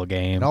ball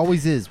game. It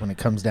always is when it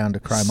comes down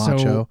to Cry So-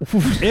 Macho.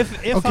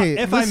 If Okay,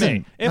 I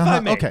listen.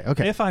 may, Okay.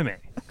 if I may,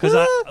 because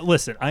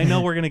listen, I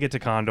know we're gonna get to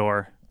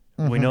Condor.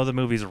 We know the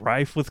movie's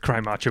rife with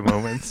Cry Macho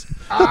moments.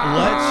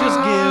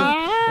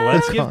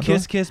 Let's give Condor?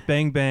 Kiss Kiss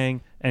Bang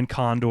Bang and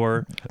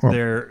Condor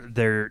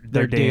their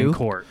day due? in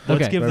court.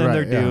 Let's Okay. give them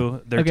their Right, yeah.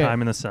 due, their Okay.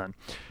 time in the sun.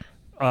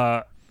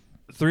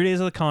 3 Days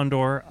of the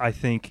Condor, I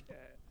think,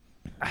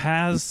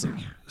 has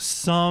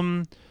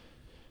some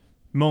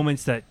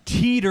moments that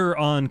teeter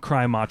on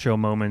Cry Macho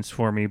moments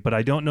for me, but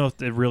I don't know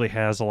if it really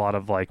has a lot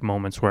of like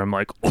moments where I'm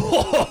like,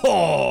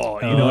 oh,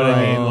 you know what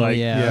I mean? Oh, Like,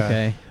 yeah.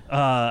 yeah.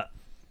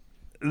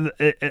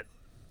 Okay.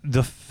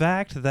 the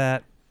fact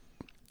that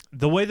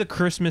the way the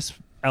Christmas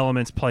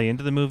elements play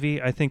into the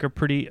movie, I think are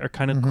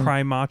kind of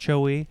Cry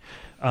Macho-y,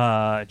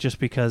 just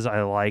because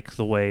I like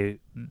the way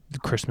the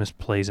Christmas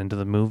plays into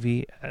the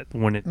movie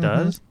when it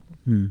does.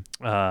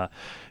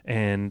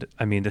 And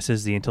I mean, this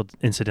is the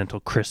incidental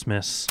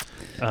Christmas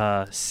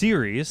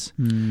series.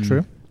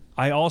 True.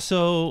 I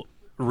also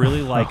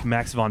really like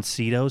Max von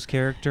Sydow's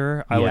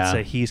character. I would Yeah.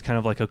 say he's kind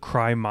of like a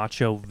Cry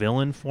Macho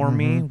villain for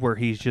me, where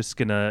he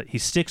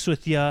sticks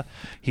with you.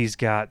 He's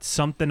got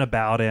something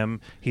about him.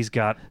 He's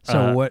got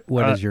So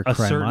what is your a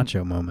Cry certain-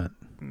 Macho moment?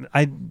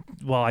 I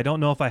don't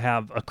know if I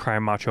have a Cry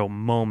Macho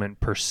moment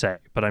per se,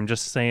 but I'm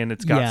just saying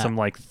it's got Yeah. some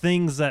like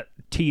things that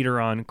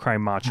teeter on Cry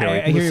Macho.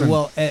 I hear you. Listen.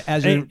 Well,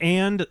 as you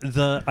And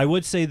I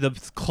would say the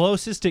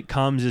closest it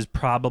comes is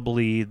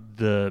probably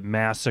the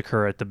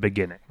massacre at the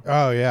beginning.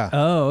 Oh, yeah.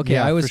 Oh, okay.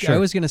 Yeah, I for was sure. I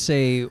was gonna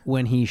say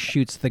when he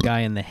shoots the guy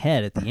in the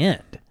head at the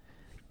end.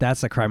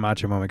 That's a Cry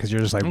Macho moment because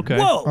you're just like, Okay.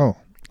 whoa, Oh,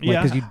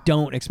 Yeah. because you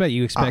don't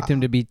expect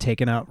him to be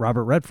taking out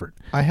Robert Redford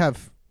I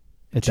have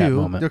at that two.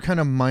 moment. They're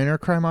kind of minor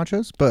Cry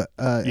Machos, but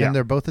Yeah. and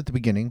they're both at the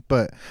beginning.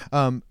 But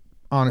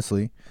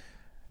honestly,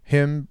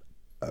 him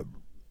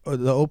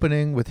the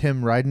opening with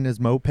him riding his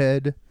moped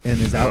in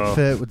his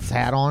outfit with his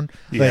hat on.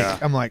 Yeah.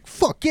 Like, I'm like,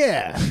 fuck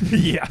yeah.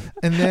 Yeah.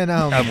 And then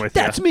I'm with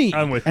That's you. me.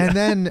 I'm with you. and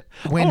then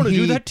when I want to he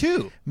do that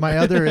too. my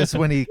other is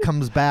when he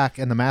comes back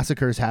and the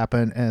massacres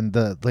happen and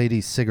the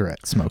lady's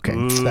cigarette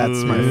smoking.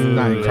 That's my Ooh,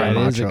 nine cry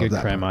that is a macho. good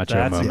that cry part. macho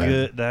That's moment. a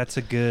good. That's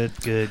a good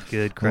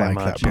cry like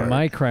that macho. part.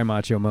 My cry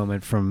macho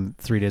moment from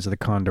 3 Days of the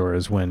Condor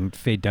is when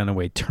Faye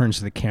Dunaway turns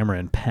to the camera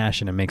in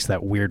passion and makes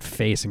that weird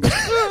face and goes,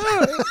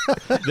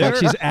 like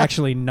she's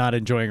actually not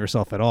enjoying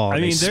herself at all. I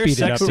and mean, they their speed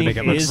it up sex to scene make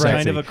it look is right.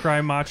 kind of sexy. a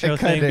cry macho It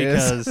thing kinda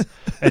is. because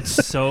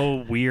it's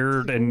so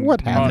weird and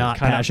What happened? Not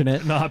kinda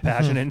passionate. not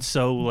passionate, and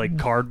so like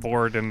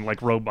cardboard and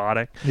like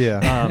robotic.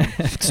 Yeah.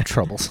 It's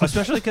troubles.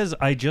 Especially because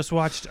I just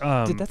watched Did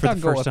that for the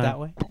not go first up time. that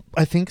way?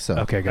 I think so.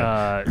 Okay,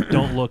 good.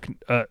 Don't look.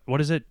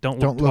 What is it? Don't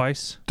look Don't Look-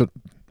 twice. Don't-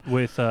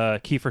 With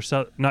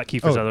Kiefer not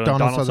Kiefer Sutherland,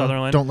 Donald Donald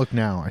Sutherland. Don't look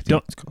now. I think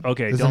Don't- it's called.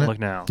 okay, Isn't don't it? look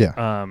now.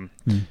 Yeah.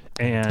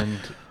 And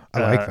I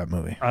like that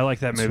movie. I like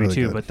that It's movie really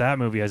too, good. but that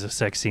movie has a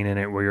sex scene in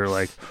it where you're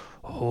like,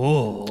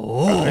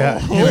 oh, Yeah,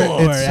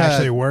 Where it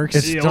actually works?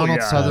 It's Oh, Donald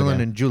yeah. Sutherland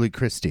Okay. and Julie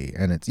Christie,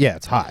 and it's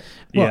hot.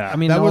 Well, yeah. I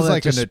mean, that all was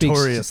like a just speaks to-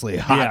 notoriously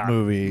hot Yeah,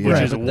 movie, which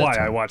yeah, is at that why I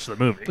time. watched the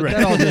movie.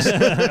 that all just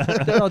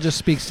that all just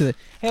speaks to the.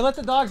 Hey, let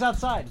the dogs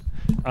outside.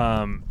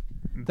 Um,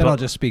 That but- all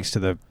just speaks to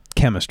the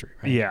chemistry.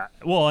 Right? Yeah.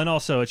 Well, and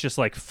also it's just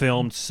like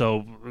filmed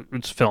so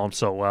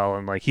well,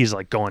 and like he's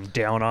like going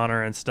down on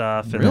her and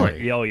stuff, and like,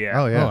 Really? oh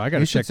yeah, Oh yeah, Oh, I got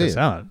to You should check see this it.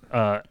 out.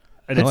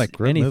 And I it's like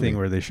great anything movie.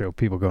 where they show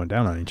people going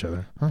down on each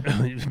other.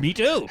 me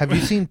too. Have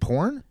you seen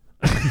porn?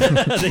 They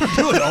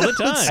do it all the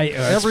time.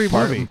 Every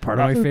movie. Part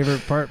of my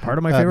favorite part. Part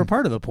of my favorite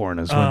part of the porn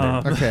is when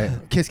they're. Okay,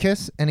 Kiss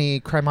Kiss.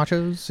 Any cry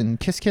machos and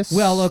Kiss Kiss?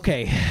 Well,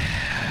 okay.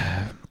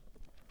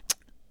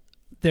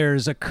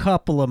 There's a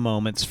couple of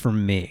moments for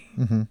me.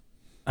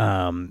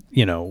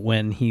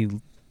 When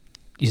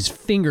his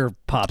finger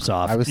pops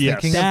off. I was Yes.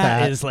 thinking of That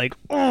that. is like,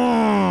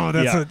 oh,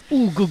 that's Yeah. a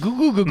ooh, goo, goo,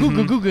 goo, goo,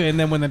 goo, goo, goo. And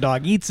then when the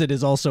dog eats it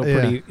is also Yeah.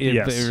 pretty, it,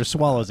 Yes. it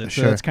swallows it. So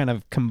Sure. that's kind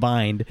of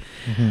combined.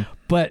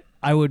 But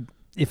I would,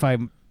 if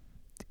I'm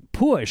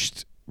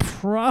pushed,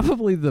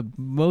 probably the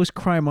most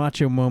cry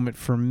macho moment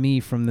for me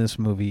from this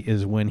movie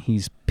is when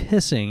he's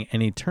pissing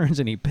and he turns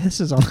and he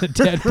pisses on the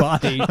dead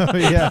body Oh,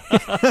 yeah,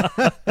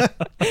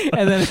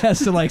 and then has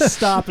to like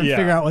stop and Yeah.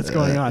 figure out what's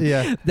going on.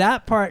 yeah.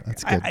 That part,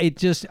 That's good.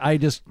 I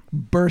just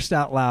burst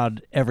out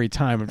loud every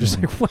time. I'm just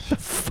like, what the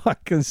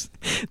fuck is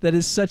that?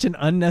 Is such an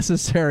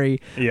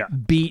unnecessary Yeah.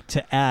 beat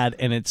to add,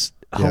 and it's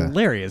Yeah.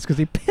 hilarious because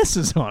he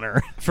pisses on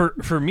her.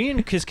 For me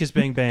and Kiss Kiss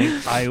Bang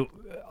Bang,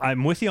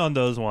 I'm with you on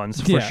those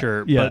ones for Yeah,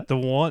 sure. yeah.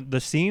 But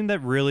the scene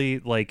that really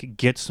like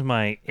gets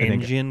my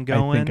engine I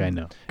going think I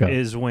know. Go.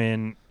 is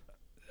when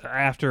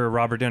after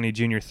Robert Downey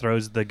Jr.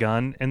 throws the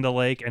gun in the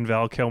lake and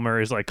Val Kilmer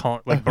is like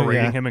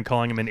berating yeah. him and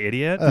calling him an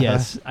idiot.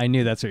 Yes, I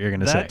knew that's what you're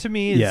gonna say. That to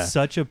me is yeah.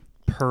 such a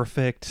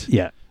perfect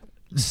Yeah,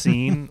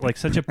 scene, like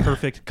such a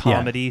perfect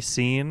comedy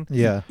scene.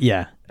 Yeah.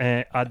 yeah.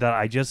 And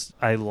that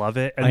I love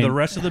it, and the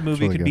rest of the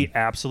movie really could good. be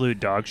absolute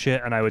dog shit,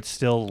 and I would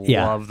still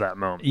Yeah. love that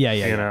moment. Yeah,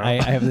 yeah, you yeah. know?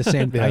 I have the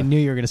same. Yeah. I knew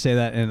you were going to say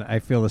that, and I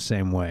feel the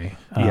same way.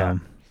 Yeah.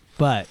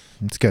 But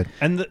It's good.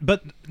 And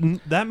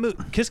that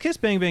Kiss Kiss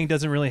Bang Bang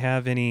doesn't really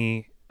have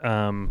any.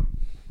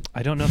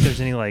 I don't know if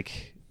there's any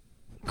like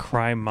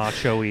cry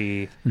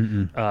macho-y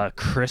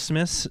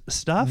Christmas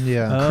stuff.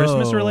 Yeah.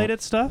 Christmas Oh.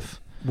 related stuff.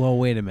 well,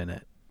 wait a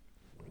minute.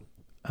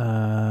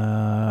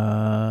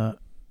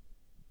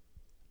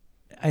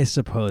 I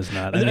suppose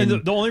not. I And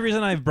mean, the only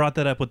reason I've brought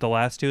that up with the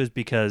last two is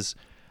because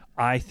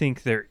I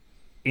think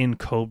in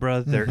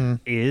Cobra there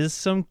is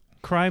some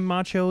cry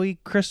macho-y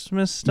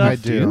Christmas stuff. I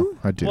do.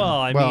 I do.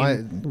 Well, I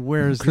mean,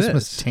 where's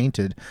Christmas this?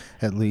 tainted,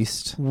 at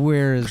least.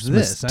 Where is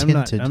Christmas this?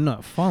 tinted. I'm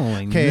not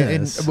following Okay,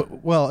 and this.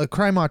 well, a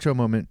cry macho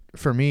moment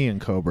for me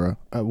in Cobra,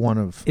 one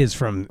of Is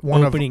from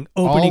one of opening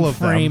all of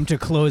frame them. to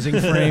closing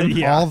frame.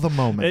 Yeah. all the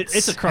moments.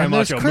 It's a cry and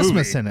there's macho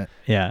Christmas movie. in it.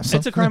 Yeah.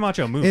 it's a cry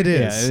macho movie. It is.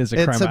 Yeah, it is a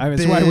It's crime. a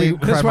That's why we.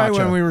 big That's cry why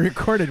when macho. we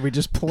recorded, we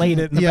just played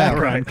it in the Yeah,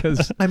 background right.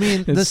 because I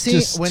mean, the It's scene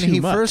just when too he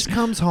much. first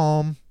comes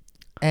home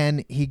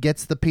and he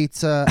gets the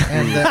pizza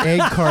and the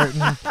egg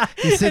carton.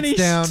 He sits And he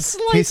down.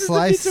 slices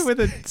the pizza with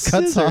a cuts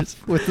scissors.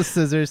 off with the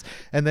scissors,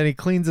 and then he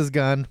cleans his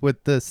gun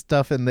with the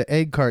stuff in the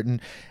egg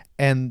carton.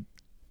 And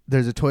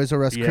there's a Toys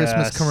R Us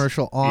Christmas Yes.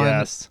 commercial on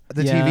Yes.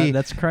 the Yeah, TV.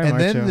 that's cry and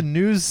macho. then the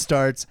news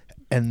starts,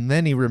 and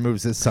then he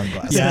removes his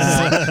sunglasses.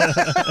 Yeah.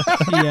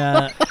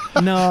 yeah.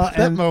 No, That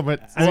and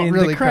moment. I mean,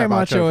 really the cry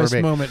macho for macho-est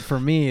me. moment for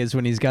me is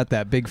when he's got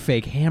that big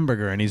fake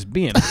hamburger and he's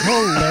being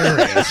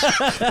hilarious.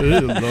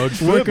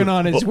 working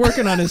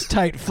on his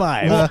tight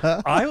five.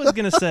 I was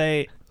gonna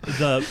say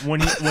when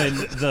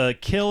the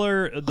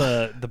killer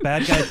the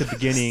bad guy at the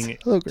beginning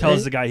So great.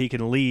 tells the guy he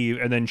can leave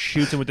and then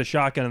shoots him with the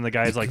shotgun and the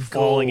guy's like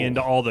falling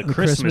into all the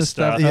Christmas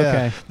stuff. Yeah.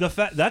 Okay. The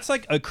fact that's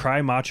like a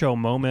cry macho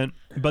moment,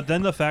 but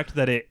then the fact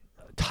that it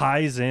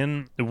ties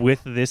in with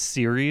this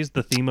series,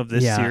 the theme of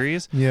this Yeah.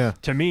 series. Yeah.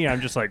 To me,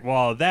 I'm just like,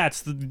 well,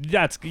 that's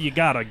you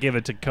gotta give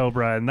it to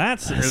Cobra, and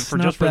that's for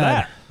not just for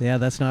bad. that. Yeah,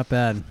 that's not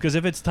bad. Because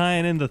if it's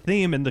tying in the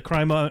theme and the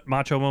crime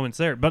macho moments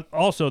there, but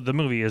also the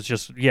movie is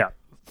just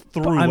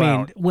throughout.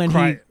 I mean,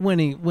 cry-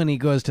 when he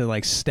goes to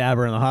like stab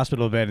her in the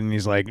hospital bed, and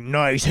he's like,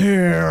 "Nice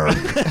hair,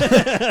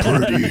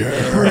 Pretty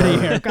hair. pretty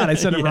hair." God, I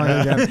said it wrong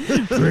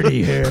again.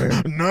 Pretty hair.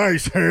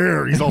 Nice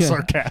hair. He's all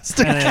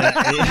sarcastic.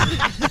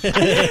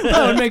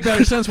 That would make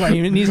better sense why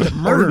he needs to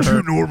murder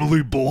her.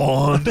 normally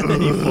blonde?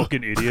 you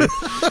fucking idiot.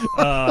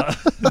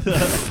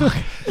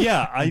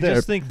 Yeah, I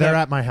just think they're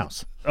that. at my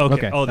house.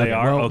 Okay. Oh, they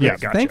are. Well, okay, yeah,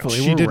 gotcha. Thankfully,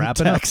 She we'll didn't wrap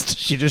it up. text.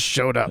 She just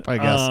showed up, I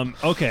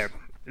guess. Okay.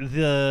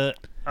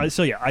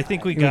 So yeah, I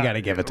think we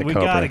gotta give it to we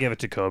Cobra. gotta give it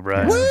to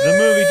Cobra. The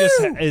movie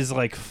just is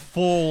like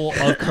full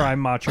of crime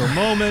macho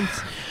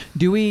moments.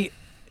 Do we?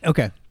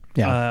 Okay.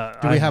 Yeah.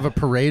 Do we have a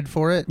parade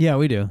for it? Yeah,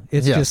 we do.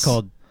 It's Yes. just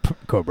called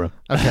Cobra.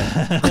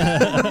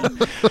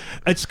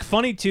 It's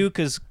funny too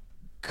because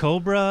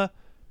Cobra.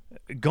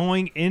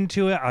 Going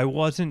into it, I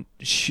wasn't.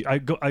 I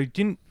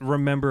didn't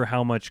remember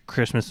how much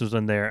Christmas was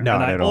in there, Not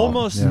and I at all.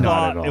 almost Yeah. Not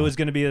thought at it all. was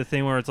going to be the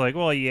thing where it's like,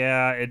 well,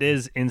 yeah, it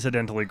is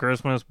incidentally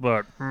Christmas,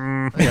 but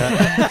a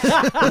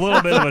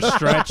little bit of a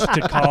stretch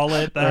to call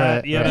it that,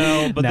 Right, you right.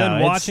 know. But No, then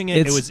it's- watching it, it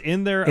it's- was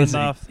in there it's-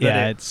 enough that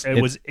yeah, it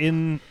it's- was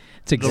in.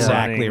 It's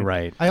exactly running.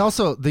 right. I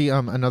also the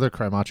another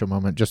cry macho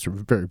moment, just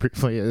very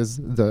briefly, is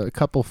the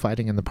couple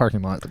fighting in the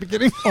parking lot at the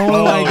beginning.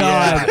 Oh my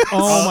yeah. God!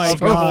 Oh my Of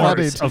God!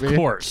 funny course, to of me.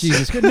 course.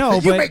 Jesus, no,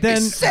 You but make me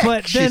then, sick.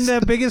 but then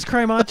the biggest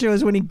cry macho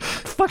is when he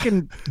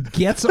fucking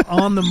gets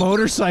on the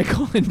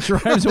motorcycle and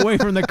drives away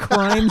from the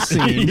crime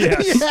scene. Yeah,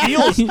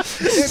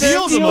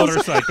 steals a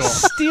motorcycle.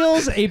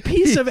 Steals a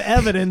piece of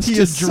evidence He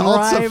to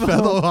assaults drive a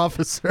fellow home.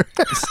 officer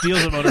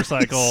Steals a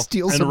motorcycle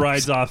Steals and a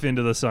rides off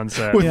into the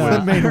sunset. with Yeah.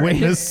 the main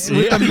witness.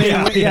 With the main-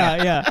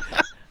 Yeah. yeah.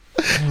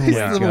 He's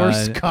Yeah. the God.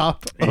 worst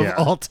cop of Yeah.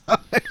 all time.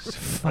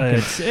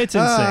 It's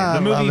insane. Ah,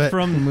 The love movie it.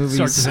 from The movie's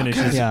start to so finish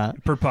good. is Yeah.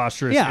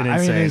 preposterous Yeah, and I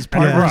insane. mean, his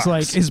And it partner's rocks.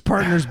 like his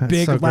partner's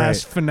big so great.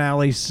 last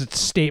finale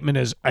statement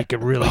is, "I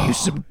could really use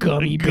some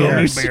gummy Gummy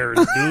bears." bears,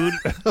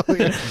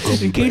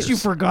 dude. In case you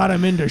forgot,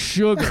 I'm into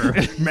sugar.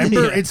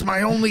 Remember, it's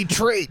my only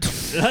trait.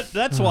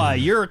 That's why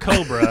you're a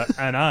Cobra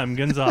and I'm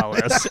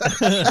Gonzalez.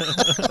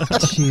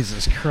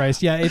 Jesus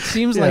Christ! Yeah, it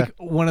seems Yeah. like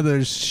one of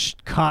those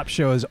cop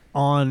shows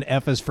on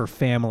F is for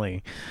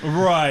Family.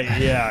 Right?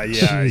 Yeah.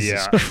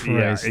 Jesus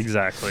Christ.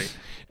 Exactly.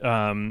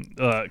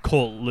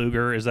 Colt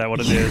Luger, is that what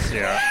it is?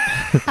 Yeah.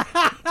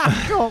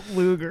 Colt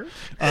Luger.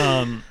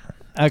 Um,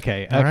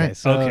 Okay. All right.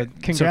 So okay.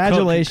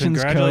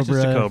 congratulations, congratulations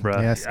Cobra. to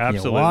Cobra. Yes. You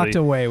Absolutely. You walked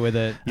away with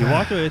it. You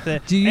walked away with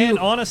it. Do you- And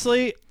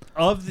honestly,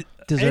 of any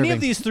Deserving.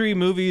 of these three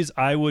movies,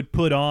 I would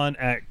put on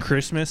at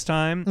Christmas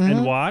time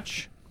and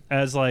watch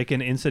as like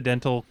an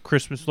incidental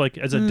Christmas, like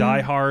as a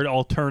Die Hard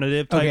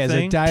alternative type Okay, as a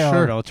thing. Die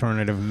Hard Sure.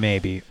 alternative,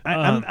 maybe.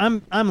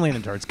 I'm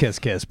leaning towards Kiss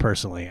Kiss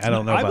personally. I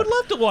don't know. I about, would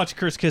love to watch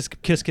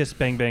Kiss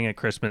Bang Bang at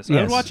Christmas. I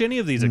Yes. would watch any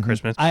of these at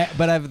Christmas.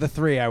 But of the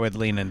three, I would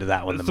lean into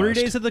that one the 3 most.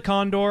 Days of the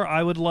Condor,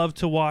 I would love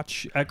to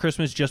watch at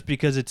Christmas just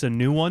because it's a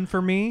new one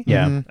for me.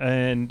 Yeah.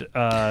 And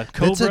Cobra.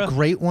 It's a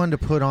great one to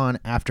put on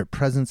after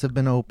presents have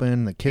been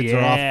open, the kids are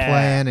off Yeah.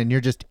 playing, and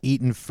you're just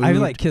eating food. I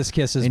feel like Kiss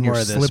Kiss is in more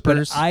your of this,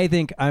 slippers. but I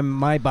think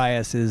my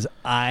bias is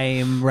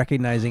I'm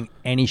recognizing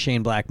any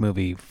Shane Black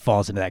movie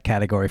falls into that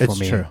category for It's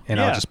me, true. and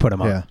Yeah. I'll just put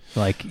him on. Yeah.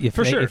 Like if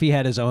For sure. if he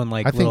had his own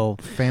like I think little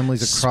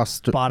families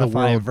across the Spotify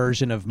world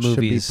version of should be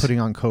movies.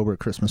 putting on Cobra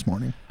Christmas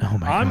morning. Oh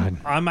my god!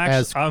 I'm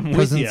As actually I'm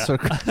with you. presents are-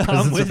 I'm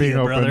presents with are being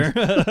you, brother.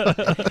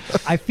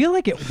 I feel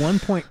like at one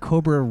point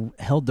Cobra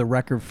held the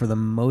record for the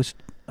most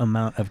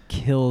amount of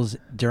kills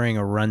during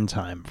a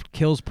runtime.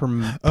 Kills per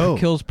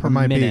it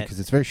might minute. because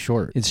it's very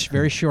short. It's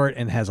very short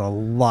and has a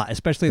lot,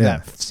 especially Yeah.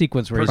 that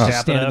sequence where Per he's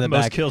just standing capita, in the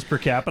most back. kills per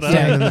capita.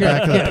 Standing in the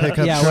back of the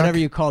pickup yeah, truck. whatever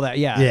you call that.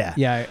 Yeah,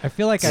 Yeah. I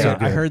feel like So I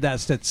good. heard that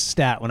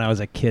stat when I was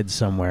a kid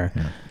somewhere,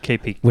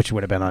 KP, which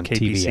would have been on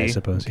KPC, TV, I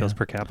suppose. kills yeah.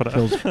 per capita.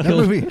 That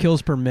movie,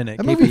 kills per minute.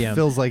 that movie KPM.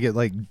 feels like it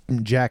like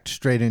jacked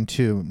straight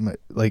into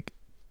like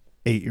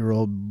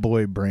 8-year-old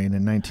boy brain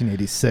in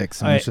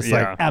 1986, and it's just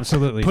yeah. like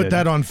Absolutely put did.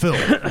 that on film.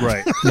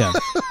 Right. Yeah.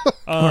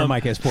 Or in my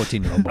case,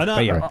 14-year-old boy. And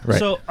But yeah. Right.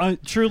 So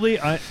truly,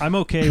 I'm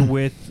okay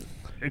with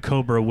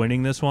Cobra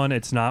winning this one.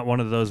 It's not one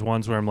of those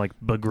ones where I'm like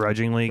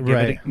begrudgingly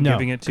Right.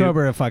 giving it to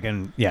Cobra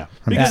fucking I'm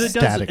because it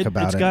ecstatic does.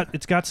 about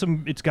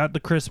It's got the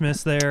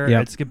Christmas there.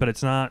 Yep. It's good, but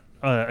it's not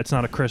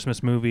a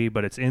Christmas movie.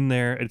 But it's in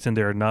there. It's in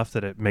there enough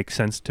that it makes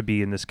sense to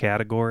be in this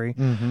category.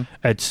 Mm-hmm.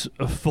 It's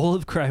full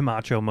of cry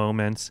macho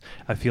moments.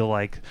 I feel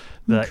like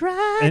the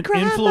Cry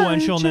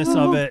influentialness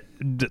macho. of it,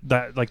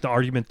 that like the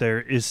argument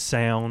there is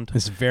sound.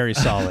 It's very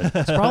solid.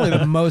 It's probably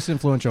the most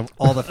influential of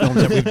all the films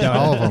that we've done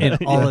All of them.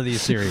 in all of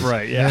these series.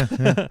 Right. Yeah.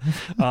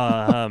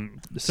 So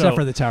Except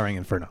for the Towering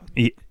Inferno.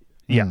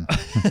 Yeah.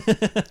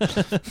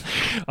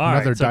 All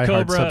right. Another So Die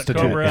Hard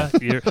substitute. Cobra.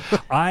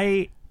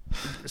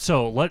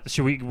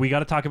 Should we got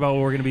to talk about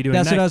what we're going to be doing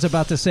That's next. what I was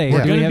about to say. We're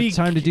Do we gonna have be-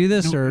 time to do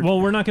this? Or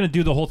Well, we're not going to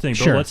do the whole thing, but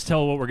Sure. let's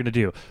tell what we're going to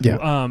do.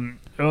 Yeah.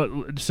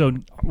 So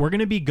we're going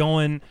to be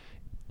going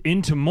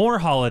into more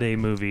holiday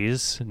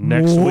movies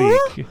next More?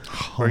 week.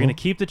 We're going to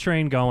keep the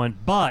train going,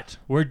 but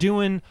we're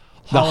doing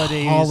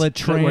holidays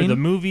holiday where train? the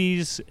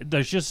movies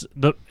there's just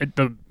the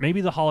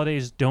maybe the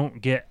holidays don't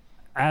get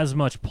as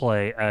much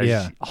play as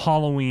Yeah.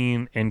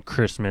 Halloween and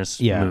Christmas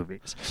Yeah.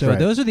 movies. So Right.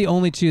 those are the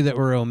only two that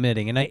we're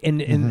omitting,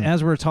 and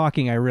as we're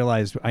talking, I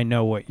realized I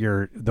know what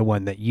the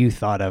one that you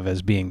thought of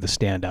as being the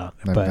standout.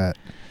 I but bet.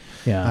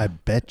 yeah, I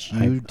bet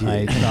you did.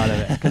 I thought of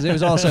it because it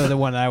was also the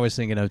one I was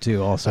thinking of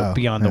too. Also Oh,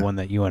 beyond the yeah. one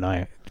that you and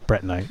I,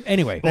 Brett and I.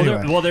 Anyway,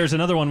 Well, there's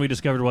another one we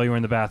discovered while you were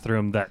in the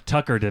bathroom that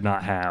Tucker did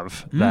not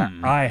have that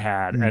I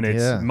had, and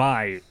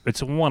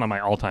it's one of my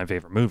all-time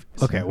favorite movies.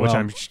 Okay, which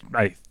well-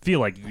 I feel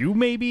like you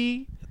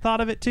maybe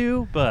thought of it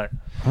too, but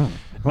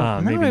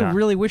maybe I not.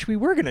 really wish we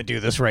were going to do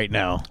this right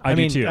now. I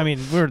do mean, too. I mean,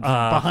 we're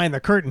behind the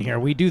curtain here.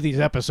 We do these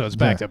episodes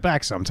back to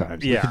back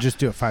sometimes. Yeah. Could just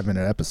do a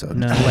 5-minute episode.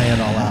 No. Lay it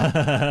all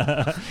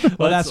out.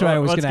 Well, that's why I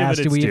was let's going to give ask.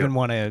 it Do we its even due.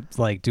 want to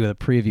like do a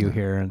preview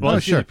here? And Well,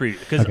 let's sure. do the preview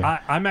because Okay.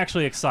 I'm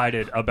actually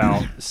excited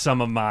about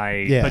some of my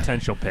Yeah.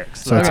 potential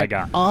picks So that it's I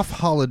got. off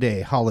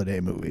holiday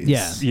movies.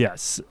 Yeah.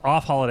 Yes,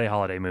 off holiday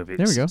movies.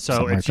 There we go. So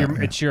Something it's like your that,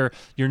 yeah. it's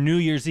your New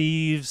Year's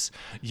Eves,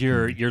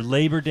 your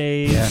Labor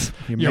Days, Yeah.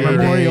 your May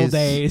Memorial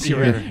Days. Days,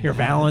 your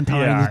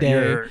Valentine's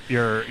Day,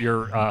 your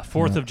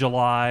 4th of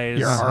July's,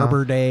 your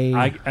Arbor Day.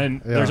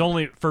 There's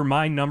only for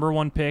my number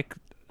one pick.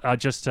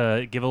 Just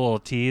to give a little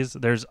tease,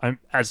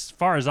 as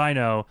far as I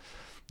know,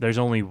 there's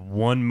only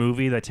one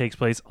movie that takes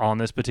place on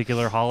this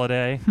particular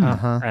holiday,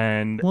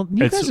 and Well,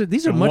 you it's guys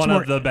these are much one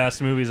more. of the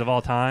best movies of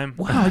all time.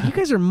 Wow, you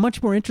guys are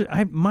much more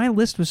interested. My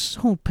list was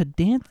so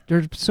pedant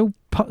or so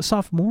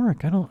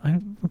sophomoric.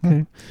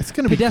 Okay. It's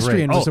going to be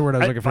Pedestrian great. was the word I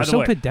was looking for. By the So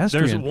way,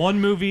 pedestrian. There's one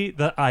movie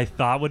that I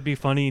thought would be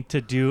funny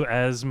to do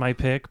as my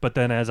pick, but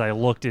then as I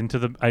looked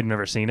into I'd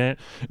never seen it,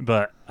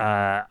 but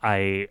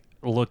I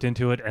looked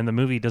into it, and the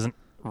movie doesn't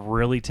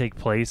really take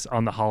place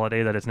on the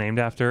holiday that it's named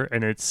after,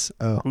 and it's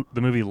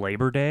the movie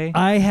Labor Day.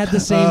 I had the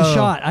same Oh,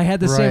 shot. I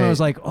had the same. I right. was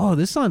like, oh,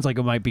 this sounds like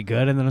it might be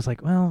good, and then I was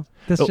like, well,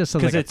 this just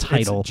sounds like a it's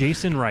title.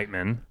 Jason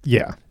Reitman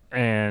Yeah.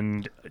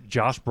 and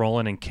Josh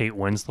Brolin and Kate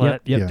Winslet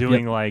Yep,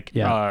 doing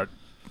yep.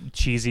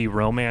 cheesy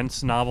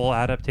romance novel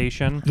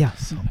adaptation. Yeah.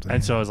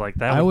 And so I was like,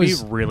 that I would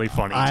was- be really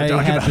funny to I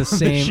talk had about the on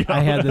same. the show. I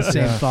had the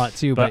same thought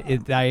too, but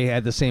But- I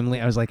had the same.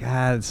 I was like,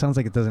 it sounds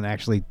like it doesn't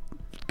actually.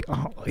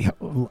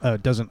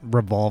 Doesn't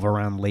revolve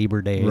around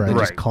Labor Day. Right. They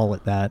just Right. call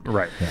it that.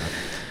 Right.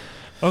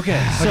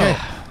 Okay, so Okay.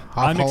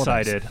 I'm Off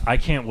holidays. excited. I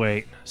can't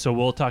wait. So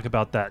we'll talk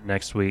about that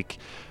next week.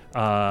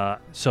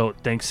 So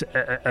thanks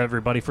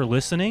everybody for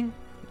listening.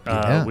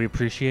 Yeah. We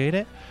appreciate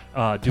it. Do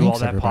all Thanks,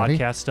 that everybody.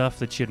 podcast stuff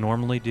that you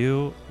normally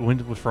do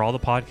for all the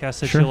podcasts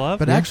that Sure. you love.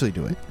 But actually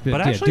do it. But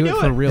yeah, actually do it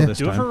for real Yeah. this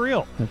do time. it for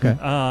real. Okay.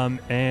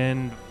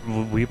 And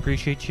we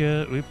appreciate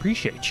you. We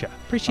appreciate you.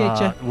 Appreciate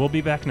ya. We'll be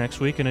back next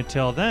week, and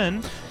until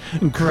then,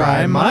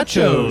 Cry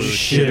macho,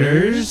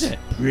 shitters.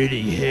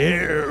 Pretty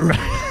hair.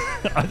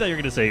 I thought you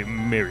were gonna say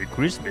Merry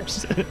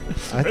Christmas.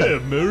 I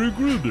thought- Merry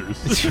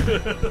Christmas.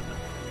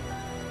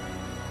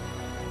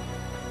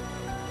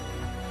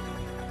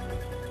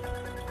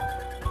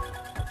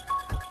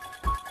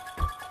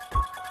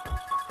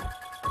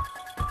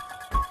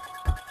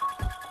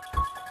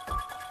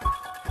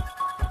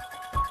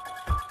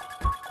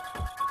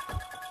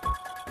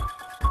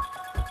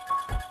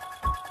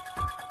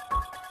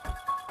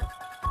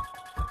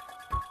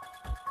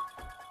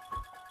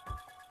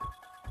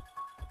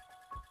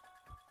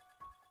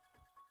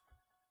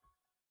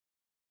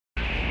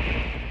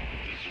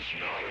 This is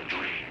not a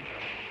dream.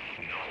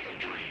 Not a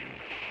dream.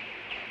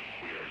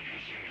 We are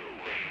using your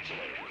brain's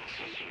electrical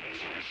system as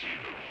a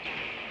receiver.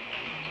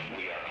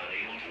 We are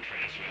unable to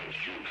transmit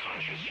through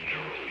conscious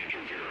neural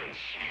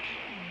interference.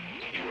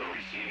 You are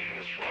receiving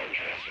this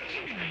broadcast as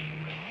a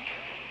dream.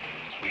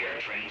 We are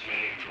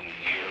transmitting from the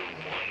year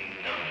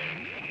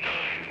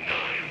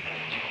 1999.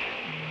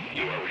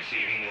 You are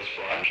receiving this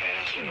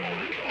broadcast in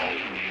order to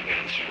alter the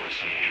events you are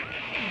seeing.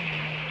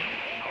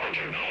 Our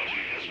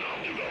technology has not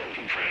developed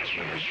a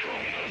transmitter strong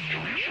enough to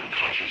reach your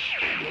conscious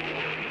state of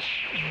awareness.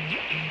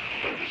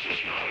 But this is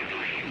not a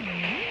dream.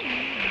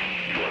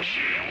 You are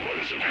seeing what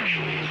is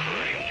actually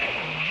occurring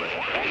for the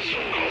purpose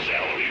of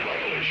causality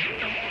violation.